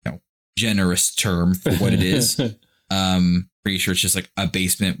generous term for what it is. Pretty sure it's just like a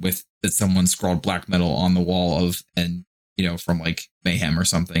basement that someone scrawled black metal on the wall of, and you know, from like Mayhem or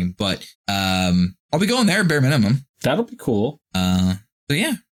something. But I'll be going there bare minimum. That'll be cool. So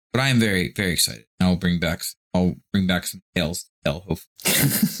yeah, but I am very, very excited. I'll bring back some tales to tell,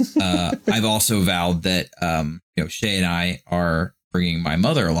 hopefully. I've also vowed that Shay and I are bringing my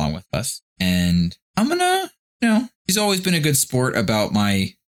mother along with us, and I'm gonna, she's always been a good sport about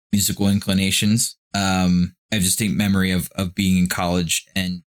my musical inclinations. I have distinct memory of being in college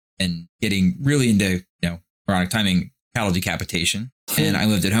and getting really into, ironic timing, cattle decapitation. And I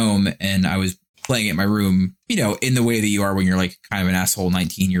lived at home and I was playing it in my room, in the way that you are when you're like kind of an asshole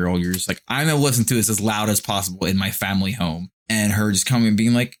 19-year-old. You're just like, I'm going to listen to this as loud as possible in my family home. And her just coming and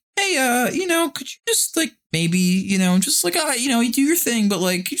being like, hey, could you just like maybe, just like, you do your thing, but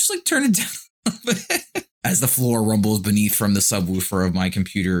like, you just like turn it down as the floor rumbles beneath from the subwoofer of my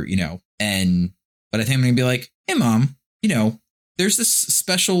computer, but I think I'm going to be like, hey, Mom, there's this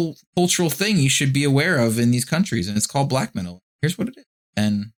special cultural thing you should be aware of in these countries, and it's called black metal. Here's what it is.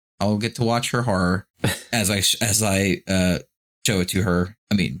 And I'll get to watch her horror as I show it to her.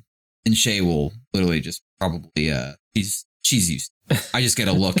 I mean, and Shay will literally just probably, she's used to it. I just get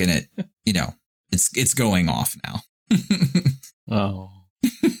a look in it, it's going off now. Oh,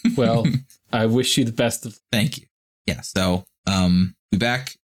 Well, I wish you the best of. Thank you. Yeah. So, be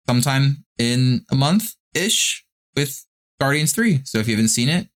back sometime in a month-ish with Guardians 3. So if you haven't seen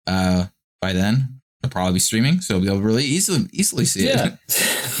it, by then it'll probably be streaming. So you'll be able to really easily see it.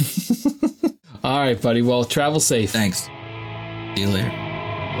 All right, buddy. Well, travel safe. Thanks. See you later.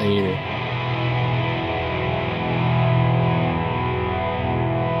 Later.